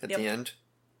sour at Yep. the end.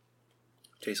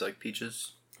 Tastes like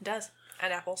peaches. It does.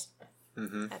 And apples.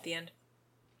 Mm-hmm. At the end.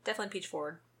 Definitely peach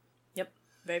forward. Yep.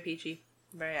 Very peachy.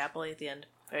 Very appley at the end.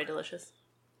 Very delicious.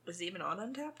 Was it even on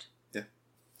Untapped?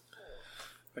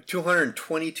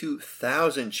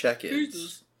 222,000 check-ins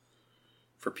Jesus.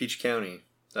 for Peach County.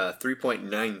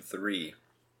 3.93.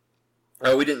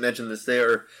 Oh, we didn't mention this. They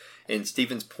are in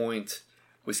Stevens Point,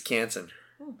 Wisconsin.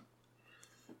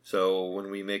 So when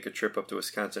we make a trip up to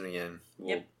Wisconsin again,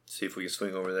 we'll see if we can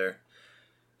swing over there,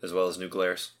 as well as New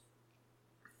Glarus.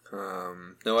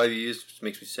 No IVUs, which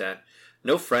makes me sad.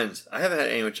 No friends. I haven't had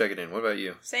anyone check it in. What about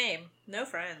you? Same. No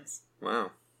friends.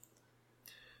 Wow.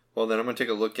 Well, then I'm going to take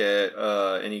a look at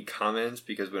any comments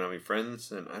because we don't have any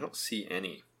friends, and I don't see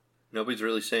any. Nobody's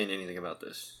really saying anything about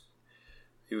this.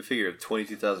 You would figure if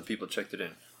 22,000 people checked it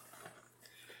in,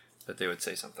 that they would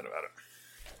say something about it.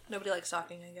 Nobody likes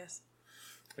talking, I guess.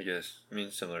 I guess. I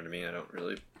mean, similar to me, I don't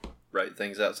really write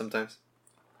things out sometimes.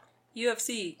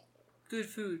 UFC. Good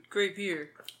food. Great beer.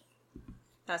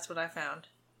 That's what I found.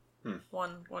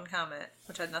 One comment,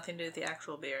 which had nothing to do with the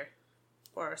actual beer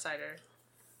or cider.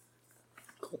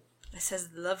 Cool. It says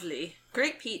lovely.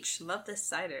 Great peach. Love this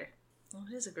cider. Oh,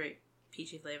 it is a great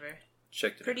peachy flavor.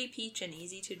 Checked it. Pretty peach and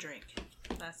easy to drink.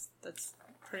 That's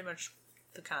pretty much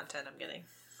the content I'm getting.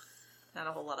 Not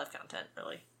a whole lot of content,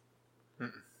 really. I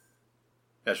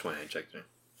just went ahead and checked it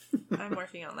in. I'm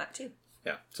working on that too.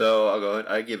 Yeah. So I'll go ahead.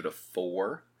 I give it a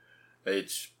 4.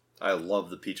 I love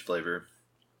the peach flavor.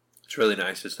 It's really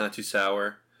nice. It's not too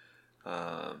sour.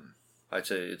 I'd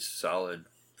say it's solid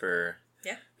for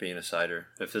being a cider.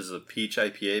 If this is a peach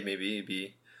IPA, maybe it'd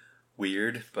be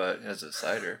weird, but as a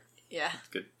cider, Yeah, it's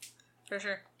good. for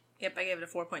sure. Yep, I gave it a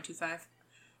 4.25.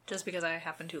 Just because I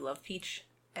happen to love peach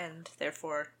and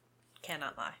therefore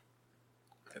cannot lie.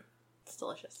 Yep. It's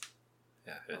delicious.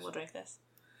 Yeah, I it is. will drink this.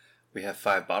 We have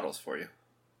 5 bottles for you.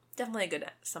 Definitely a good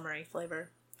summery flavor.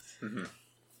 Mm-hmm.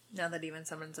 Now that even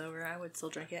summer's over, I would still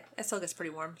drink it. It still gets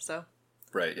pretty warm, so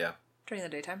Right, yeah. during the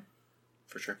daytime.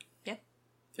 For sure. Yeah.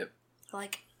 Yep. I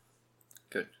like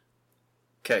Good.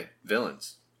 Okay,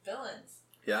 villains. villains.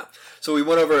 Yeah. So we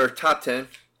went over our top 10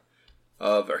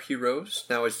 of our heroes.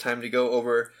 Now it's time to go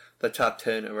over the top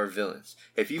 10 of our villains.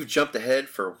 If you've jumped ahead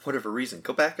for whatever reason,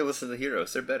 go back and listen to the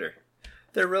heroes. They're better.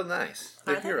 They're real nice.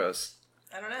 They're Are they? heroes.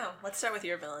 I don't know. Let's start with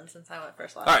your villain since I went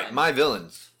first last All right, time. my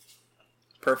villains.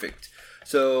 Perfect.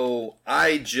 So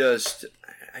I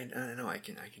know I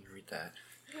can read that.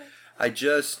 I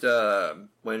just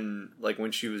when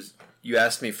you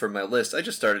asked me for my list, I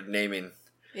just started naming.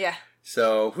 Yeah.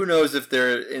 So who knows if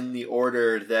they're in the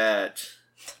order that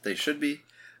they should be,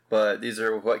 but these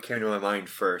are what came to my mind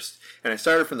first. And I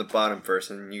started from the bottom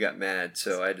first, and you got mad,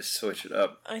 so I had to switch it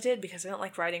up. I did because I don't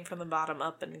like writing from the bottom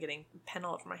up and getting pen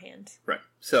all over my hands. Right.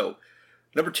 So,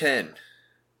 number 10,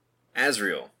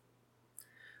 Azrael.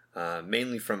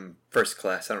 Mainly from First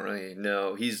Class. I don't really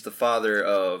know. He's the father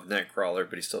of Nightcrawler,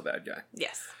 but he's still a bad guy.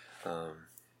 Yes.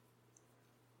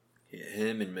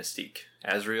 Him and Mystique.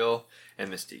 Azrael and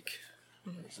Mystique.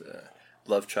 It's a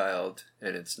love child,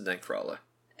 and it's Nightcrawler.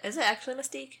 Is it actually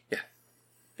Mystique? Yeah.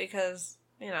 Because,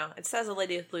 it says a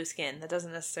lady with blue skin. That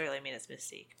doesn't necessarily mean it's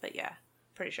Mystique. But yeah,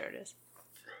 pretty sure it is.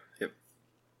 Yep.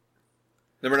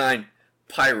 Number 9,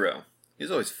 Pyro.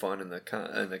 He's always fun in the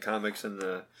comics and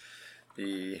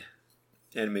the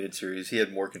animated series. He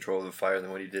had more control of the fire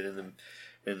than what he did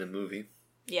in the movie.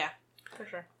 Yeah, for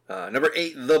sure. Number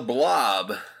 8, The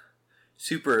Blob.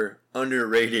 Super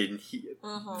underrated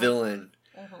villain.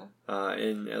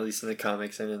 In at least in the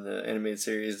comics and in the animated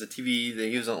series. The TV that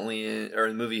he was only in, or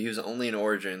the movie he was only in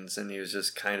Origins, and he was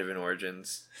just kind of in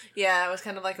Origins. Yeah, it was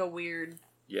kind of like a weird.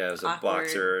 Yeah, it was a awkward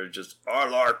boxer. Just I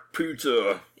like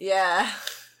pizza. Yeah.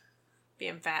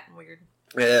 Being fat and weird.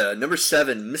 Yeah, number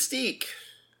 7, Mystique.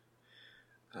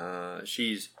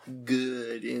 She's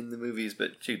good in the movies,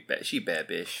 but she bad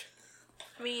bitch.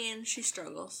 I mean, she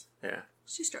struggles. Yeah.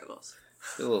 She struggles.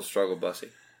 A little struggle bussy.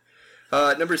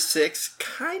 Number 6,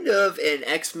 kind of an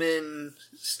X-Men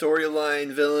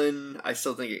storyline villain. I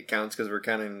still think it counts because we're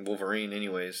counting Wolverine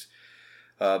anyways.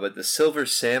 But the Silver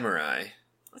Samurai.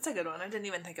 That's a good one. I didn't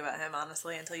even think about him,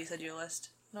 honestly, until you said your list.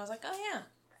 And I was like, oh, yeah.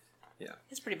 Yeah.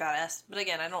 He's pretty badass. But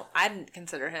again, I didn't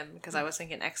consider him because I was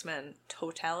thinking X-Men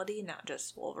totality, not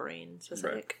just Wolverine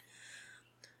specific.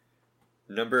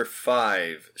 Right. Number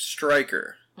 5,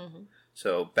 Stryker. Mm-hmm.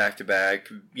 So back-to-back,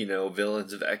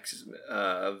 villains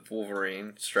of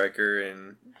Wolverine, Stryker,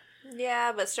 and...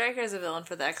 Yeah, but Stryker is a villain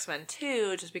for the X-Men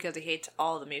too, just because he hates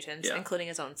all the mutants, yeah. including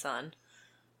his own son.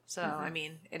 So, I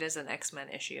mean, it is an X-Men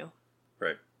issue.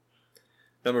 Right.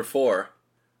 Number 4,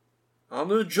 I'm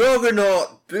the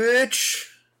Juggernaut, bitch!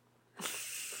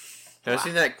 Have you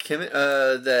seen that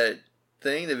that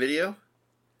thing, the video?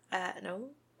 No.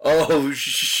 Oh,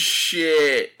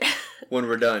 shit! When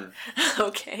we're done.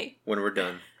 Okay. When we're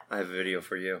done. I have a video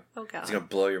for you. Oh, God. It's going to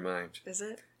blow your mind. Is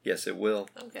it? Yes, it will.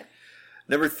 Okay.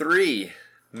 Number 3,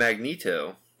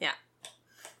 Magneto. Yeah.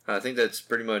 I think that's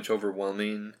pretty much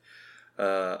overwhelming.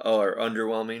 Or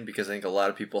underwhelming, because I think a lot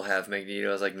of people have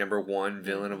Magneto as like number 1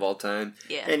 villain of all time.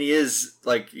 Yeah. And he is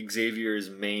like Xavier's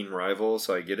main rival,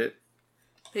 so I get it.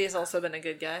 But he's also been a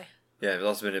good guy. Yeah, he's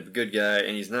also been a good guy,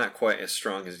 and he's not quite as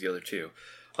strong as the other two.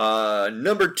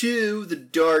 Number 2, the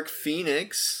Dark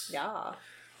Phoenix. Yeah.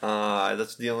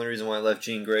 That's the only reason why I left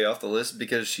Jean Grey off the list,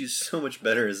 because she's so much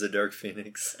better as the Dark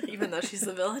Phoenix. Even though she's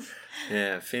the villain.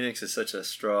 Yeah, Phoenix is such a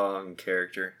strong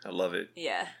character. I love it.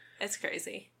 Yeah, it's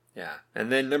crazy. Yeah.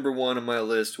 And then number 1 on my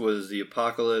list was the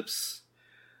Apocalypse.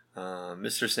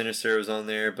 Mr. Sinister was on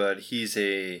there, but he's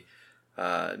a...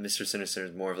 Mr. Sinister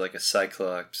is more of like a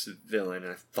Cyclops villain,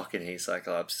 and I fucking hate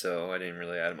Cyclops, so I didn't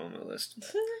really add him on my list.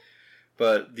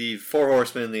 But the 4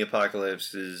 Horsemen and the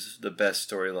Apocalypse is the best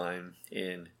storyline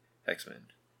in X-Men,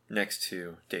 next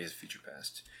to Days of Future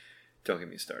Past. Don't get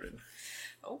me started.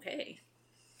 Okay.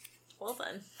 Well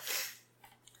then.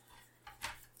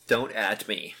 Don't at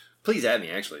me. Please at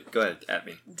me, actually. Go ahead, at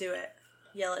me. Do it.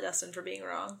 Yell at Dustin for being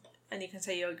wrong. And you can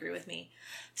say you agree with me.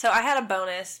 So I had a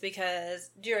bonus because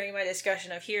during my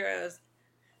discussion of heroes,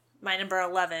 my number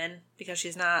 11, because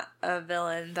she's not a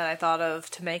villain that I thought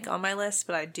of to make on my list,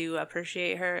 but I do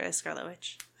appreciate her, is Scarlet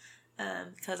Witch.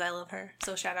 Because I love her.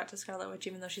 So shout out to Scarlet Witch,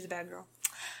 even though she's a bad girl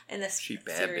in this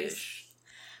series.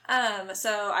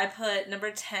 So I put number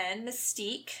 10,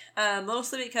 Mystique,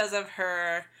 mostly because of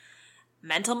her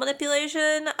mental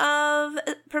manipulation of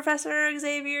Professor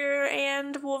Xavier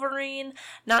and Wolverine.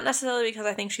 Not necessarily because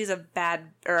I think she's a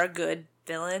bad or a good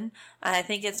villain. I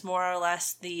think it's more or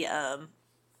less the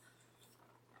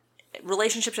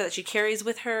relationship that she carries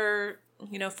with her,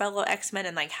 fellow X-Men,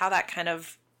 and like how that kind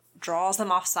of draws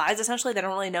them off sides. Essentially, they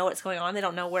don't really know what's going on. They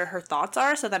don't know where her thoughts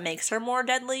are, so that makes her more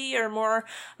deadly or more,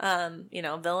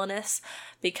 villainous,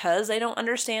 because they don't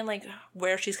understand like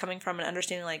where she's coming from and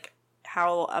understanding like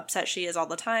how upset she is all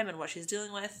the time and what she's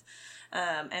dealing with,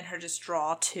 and her just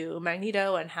draw to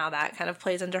Magneto and how that kind of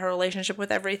plays into her relationship with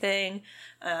everything.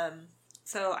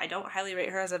 So I don't highly rate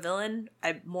her as a villain.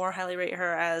 I more highly rate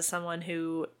her as someone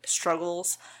who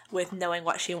struggles with knowing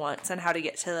what she wants and how to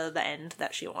get to the end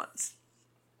that she wants.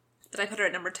 But I put her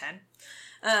at number 10.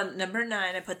 Number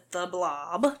 9, I put the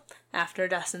Blob after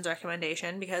Dustin's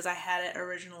recommendation because I had it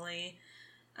originally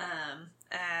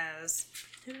as...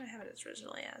 Who did I have it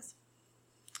originally as?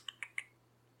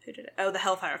 Who did it? Oh, the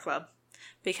Hellfire Club.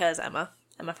 Because Emma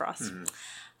Frost.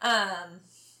 Mm-hmm.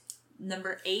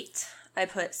 Number 8, I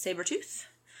put Sabretooth.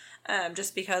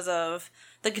 Just because of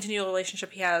the continual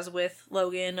relationship he has with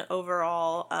Logan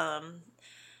overall.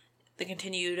 The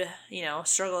continued,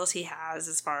 struggles he has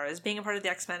as far as being a part of the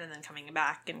X-Men and then coming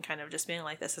back and kind of just being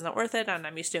like, this isn't worth it, and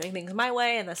I'm used to doing things my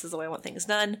way, and this is the way I want things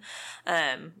done.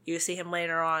 You see him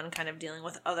later on kind of dealing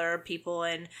with other people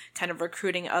and kind of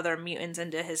recruiting other mutants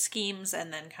into his schemes,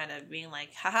 and then kind of being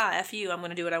like, haha, F you, I'm going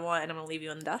to do what I want, and I'm going to leave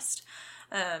you in the dust.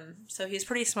 So he's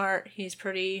pretty smart, he's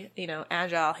pretty,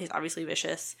 agile, he's obviously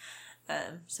vicious.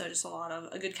 So just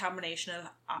a good combination of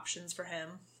options for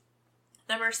him.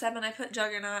 Number 7, I put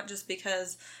Juggernaut just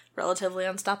because relatively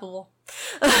unstoppable,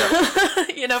 for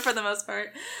the most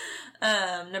part.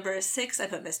 Number 6, I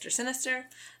put Mr. Sinister.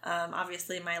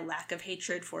 Obviously, my lack of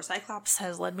hatred for Cyclops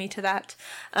has led me to that.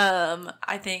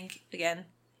 I think, again,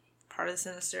 part of the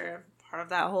Sinister, part of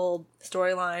that whole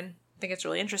storyline, I think it's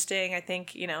really interesting. I think,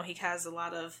 he has a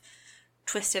lot of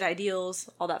twisted ideals,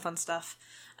 all that fun stuff.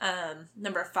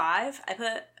 Number 5, I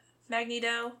put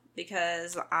Magneto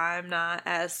because I'm not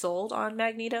as sold on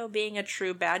Magneto being a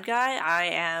true bad guy.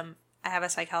 I have a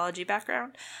psychology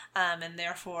background, and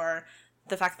therefore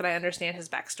the fact that I understand his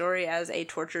backstory as a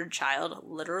tortured child,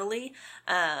 literally,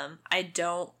 I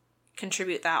don't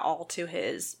contribute that all to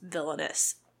his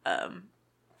villainous,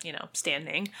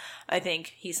 standing. I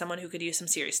think he's someone who could use some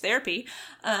serious therapy.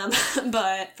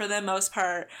 But for the most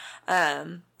part,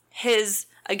 I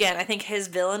think his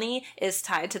villainy is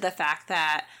tied to the fact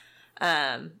that,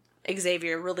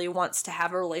 Xavier really wants to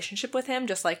have a relationship with him,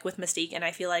 just like with Mystique, and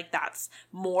I feel like that's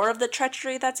more of the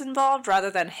treachery that's involved rather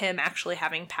than him actually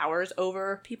having powers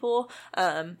over people,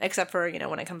 except for,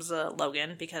 when it comes to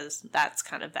Logan, because that's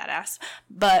kind of badass.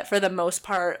 But for the most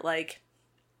part, like,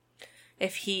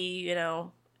 if he,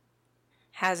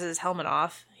 has his helmet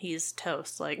off, he's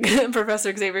toast. Like,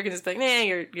 Professor Xavier can just be like, nah,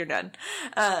 you're done.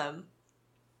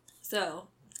 So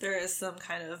there is some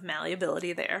kind of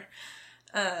malleability there.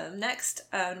 Next,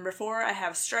 number 4, I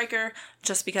have Stryker,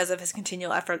 just because of his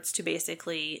continual efforts to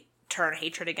basically turn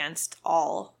hatred against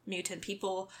all mutant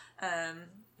people,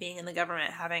 being in the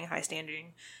government, having high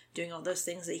standing, doing all those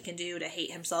things that he can do to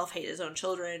hate himself, hate his own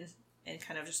children, and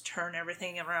kind of just turn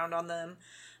everything around on them.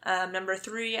 Number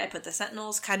 3, I put the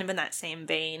Sentinels, kind of in that same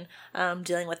vein,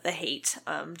 dealing with the hate,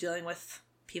 dealing with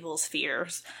people's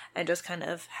fears, and just kind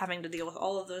of having to deal with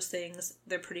all of those things.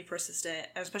 They're pretty persistent,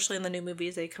 especially in the new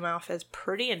movies. They come off as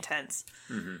pretty intense.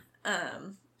 Mm-hmm.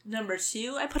 Number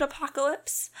 2, I put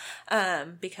Apocalypse,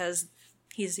 because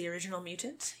he's the original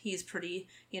mutant. He's pretty,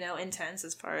 intense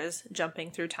as far as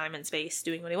jumping through time and space,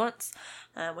 doing what he wants,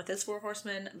 with his 4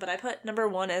 horsemen. But I put number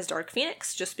 1 as Dark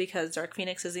Phoenix, just because Dark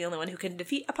Phoenix is the only one who can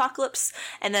defeat Apocalypse,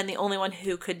 and then the only one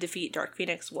who could defeat Dark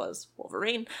Phoenix was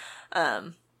Wolverine.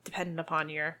 Depending upon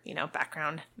your,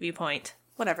 background, viewpoint,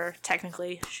 whatever,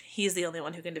 technically, he's the only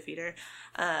one who can defeat her.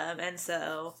 And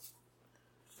so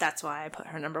that's why I put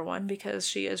her number 1, because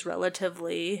she is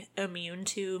relatively immune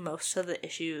to most of the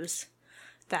issues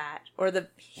or the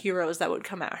heroes that would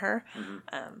come at her.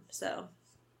 Mm-hmm. So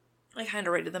I kind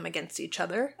of rated them against each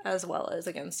other as well as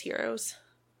against heroes.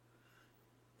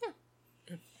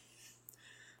 Yeah.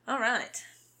 All right.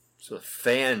 So a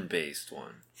fan-based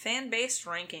one. Fan-based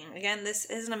ranking. Again, this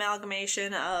is an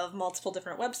amalgamation of multiple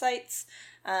different websites.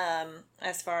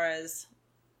 As far as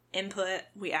input,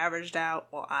 I averaged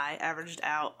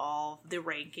out all the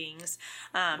rankings,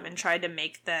 and tried to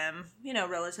make them,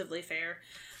 relatively fair.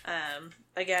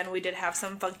 Again, we did have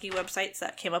some funky websites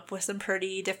that came up with some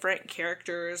pretty different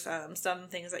characters, some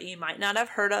things that you might not have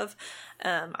heard of.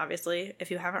 Obviously,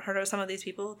 if you haven't heard of some of these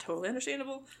people, totally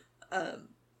understandable.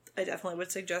 I definitely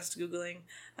would suggest Googling,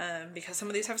 because some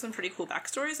of these have some pretty cool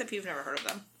backstories if you've never heard of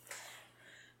them.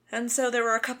 And so there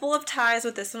were a couple of ties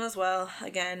with this one as well.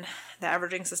 Again, the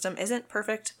averaging system isn't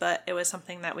perfect, but it was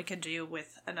something that we could do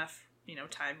with enough,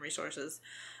 time, resources.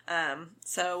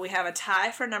 So we have a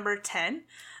tie for number 10.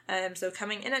 So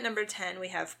coming in at number 10, we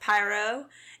have Pyro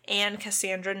and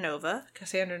Cassandra Nova.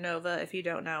 Cassandra Nova, if you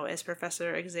don't know, is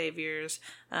Professor Xavier's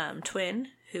twin,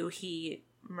 who he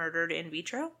murdered in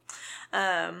vitro.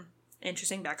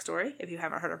 Interesting backstory. If you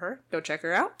haven't heard of her, go check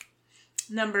her out.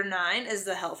 Number 9 is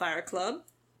the Hellfire Club.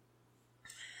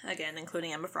 Again,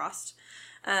 including Emma Frost.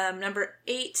 Number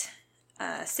 8,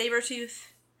 Sabretooth.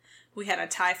 We had a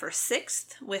tie for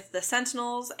 6th with the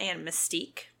Sentinels and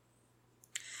Mystique.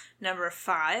 Number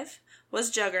 5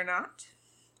 was Juggernaut.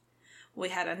 We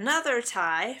had another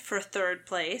tie for 3rd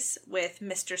place with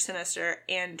Mr. Sinister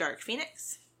and Dark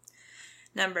Phoenix.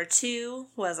 Number 2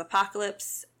 was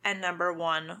Apocalypse, and number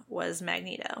 1 was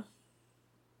Magneto.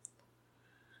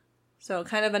 So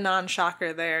kind of a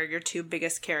non-shocker there. Your 2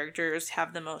 biggest characters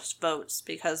have the most votes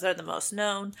because they're the most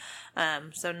known.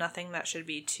 So nothing that should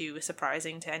be too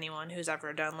surprising to anyone who's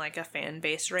ever done like a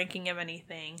fan-based ranking of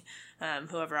anything.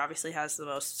 Whoever obviously has the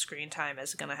most screen time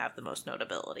is going to have the most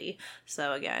notability.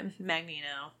 So again,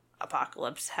 Magneto,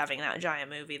 Apocalypse, having that giant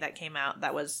movie that came out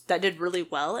that did really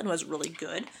well and was really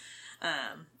good.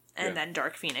 And then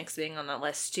Dark Phoenix being on that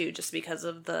list too, just because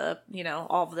of the,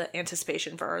 all of the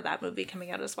anticipation for that movie coming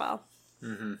out as well.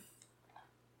 Mm-hmm.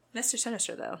 Mr.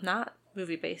 Sinister, though, not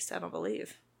movie-based, I don't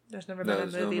believe. There's never been a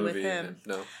movie with him.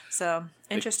 No. So,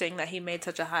 interesting that he made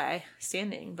such a high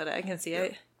standing, but I can see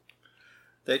it.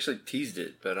 They actually teased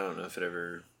it, but I don't know if it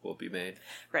ever will be made.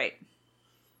 Right.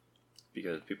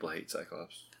 Because people hate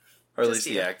Cyclops. Or at least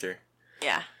the actor.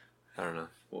 Yeah. I don't know.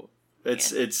 Well,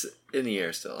 it's in the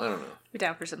air still. I don't know. We're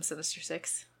down for some Sinister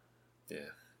Six.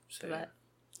 Yeah. Same. But,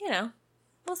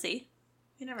 we'll see.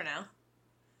 You never know.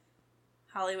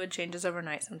 Hollywood changes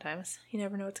overnight sometimes. You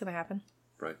never know what's going to happen.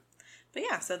 Right. But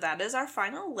yeah, so that is our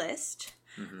final list.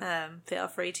 Mm-hmm. Feel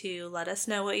free to let us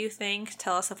know what you think.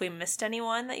 Tell us if we missed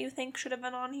anyone that you think should have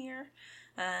been on here.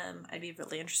 I'd be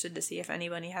really interested to see if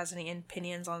anybody has any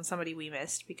opinions on somebody we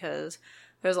missed, because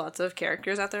there's lots of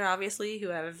characters out there, obviously, who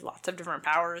have lots of different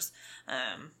powers.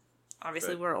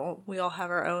 Obviously, Right. we all have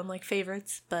our own like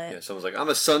favorites, but Yeah, someone's like, I'm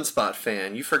a Sunspot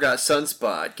fan. You forgot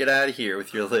Sunspot. Get out of here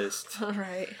with your list.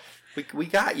 right. We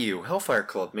got you. Hellfire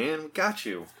Club, man. We got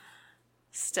you.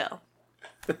 Still,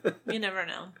 you never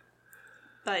know.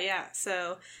 But yeah,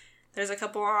 so there's a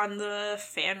couple on the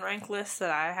fan rank list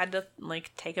that I had to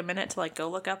like take a minute to like go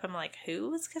look up. I'm like,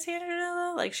 who is Cassandra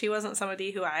Nova? Like, she wasn't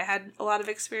somebody who I had a lot of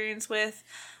experience with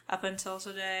up until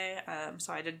today.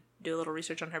 So I did do a little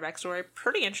research on her backstory.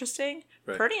 Pretty interesting,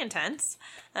 Right. pretty intense.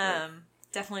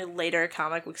 Definitely later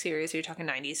comic book series. You're talking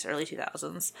 90s, early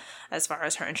 2000s, as far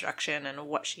as her introduction and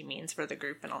what she means for the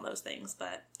group and all those things.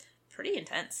 But pretty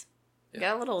intense. Yeah.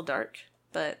 Got a little dark,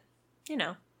 but you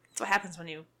know, that's what happens when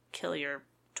you kill your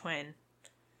twin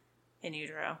in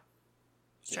utero.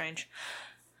 Strange.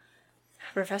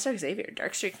 Professor Xavier,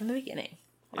 dark streak from the beginning.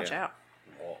 Watch Yeah. out.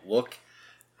 Oh, look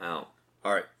out.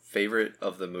 All right. Favorite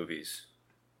of the movies?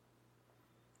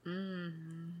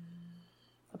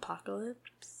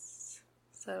 Apocalypse.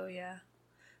 So yeah,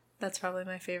 that's probably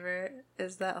my favorite.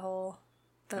 Is that whole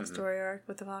story arc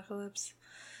with Apocalypse?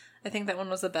 I think that one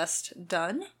was the best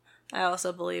done. I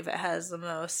also believe it has the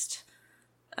most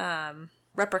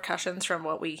repercussions from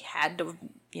what we had to,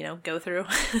 go through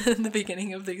in the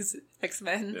beginning of these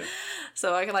X-Men. Yeah.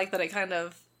 So I like that it kind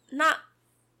of not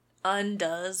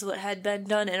undoes what had been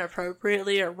done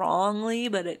inappropriately or wrongly,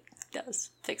 but it does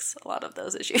fix a lot of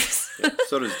those issues. Yeah.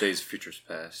 So does Days of Futures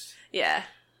Past. Yeah.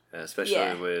 Especially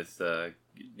Yeah. with the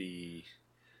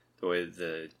way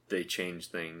they change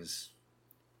things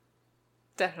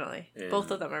Definitely. in, Both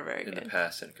of them are very in good. the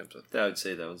past, and it comes up. I would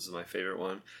say that was my favorite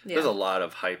one. Yeah. There's a lot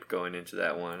of hype going into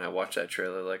that one. I watched that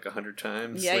trailer like 100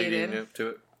 times Yeah, you leading did. up to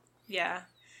it. Yeah.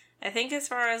 I think as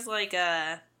far as like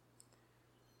a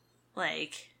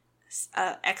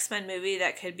X-Men movie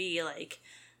that could be like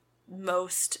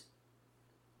most,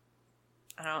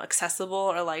 I don't know, accessible,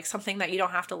 or like something that you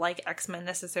don't have to like X-Men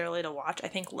necessarily to watch, I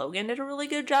think Logan did a really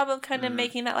good job of kind of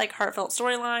making that like heartfelt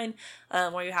storyline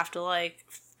where you have to like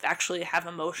actually have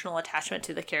emotional attachment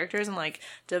to the characters and like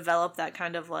develop that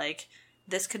kind of like,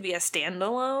 this could be a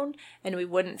standalone and we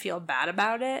wouldn't feel bad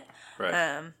about it.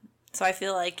 Right. So I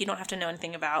feel like you don't have to know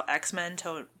anything about X-Men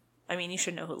to, I mean, you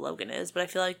should know who Logan is, but I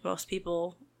feel like most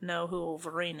people know who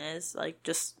Wolverine is, like,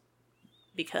 just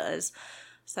because.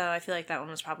 So I feel like that one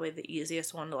was probably the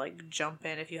easiest one to, like, jump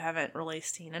in if you haven't really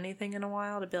seen anything in a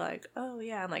while, to be like, oh,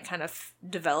 yeah, and, like, kind of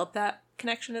develop that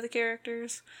connection to the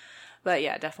characters. But,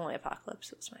 yeah, definitely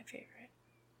Apocalypse was my favorite.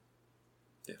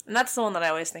 Yeah. And that's the one that I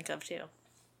always think of, too.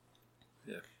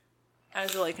 Yeah. I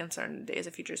was really concerned in Days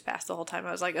of Futures Past the whole time.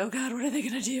 I was like, oh god, what are they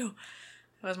gonna do?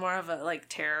 It was more of a, like,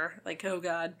 terror. Like, oh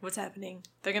god, what's happening?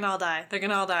 They're gonna all die. They're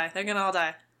gonna all die. They're gonna all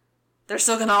die. They're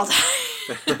still gonna all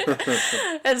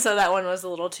die. And so that one was a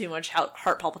little too much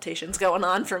heart palpitations going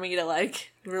on for me to,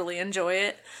 like, really enjoy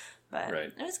it. But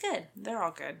Right. it was good. They're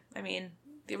all good. I mean,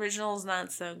 the original's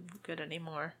not so good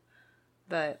anymore.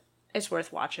 But it's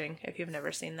worth watching if you've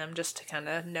never seen them, just to kind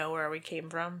of know where we came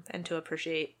from and to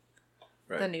appreciate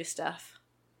Right. the new stuff.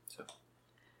 So.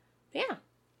 Yeah,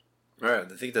 All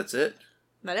right. I think that's it.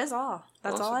 that is all.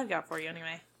 That's all Awesome. I've got for you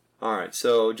anyway. All right,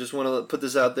 so just want to put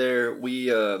this out there. We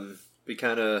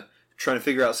kind of trying to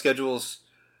figure out schedules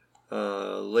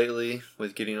lately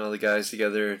with getting all the guys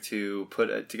together to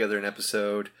put together an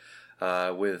episode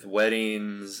with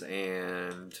weddings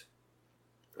and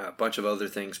a bunch of other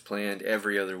things planned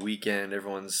every other weekend.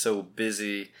 Everyone's so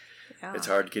busy. Yeah. It's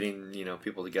hard getting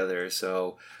people together.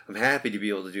 So I'm happy to be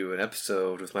able to do an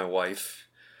episode with my wife.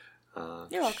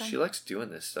 You're welcome. She likes doing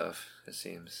this stuff, it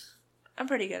seems. I'm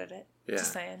pretty good at it. Yeah.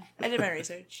 Just saying. I did my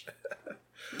research.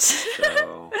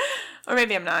 So... Or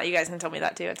maybe I'm not. You guys can tell me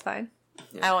that too. It's fine.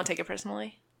 Yeah. I won't take it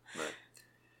personally. Right.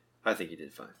 I think you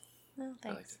did fine. No, I liked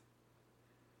thanks. it.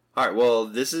 All right. Well,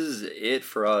 this is it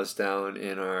for us down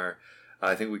in our.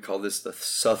 I think we call this the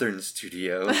Southern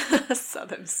Studio.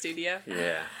 Southern Studio.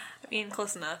 Yeah. I mean,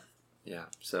 close enough. Yeah.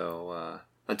 So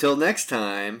until next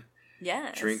time,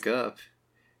 Yes. drink up,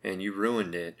 and you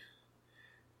ruined it.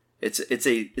 It's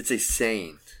a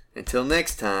saying. Until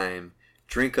next time,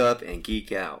 drink up and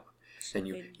geek out. And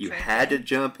you Drinking. had to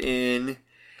jump in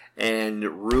and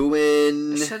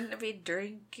ruin. Shouldn't it be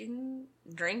drinking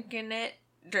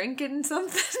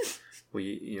something?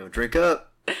 Well, drink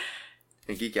up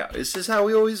and geek out. This is how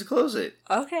we always close it.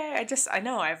 Okay, I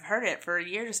know, I've heard it for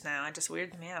years now. It just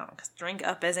weirds me out, because drink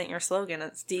up isn't your slogan.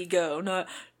 It's D-go, not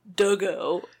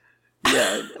Duggo.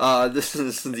 Yeah, this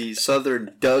is the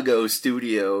Southern Duggo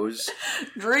Studios.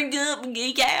 Drink up and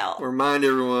geek out. Remind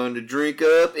everyone to drink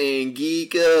up and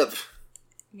geek up.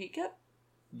 Geek up?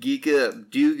 Geek up.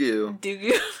 Dugu.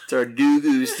 Dugu. It's our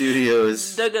Dugu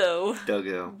Studios. Duggo.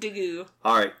 Duggo. Dugu.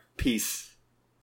 Alright, peace.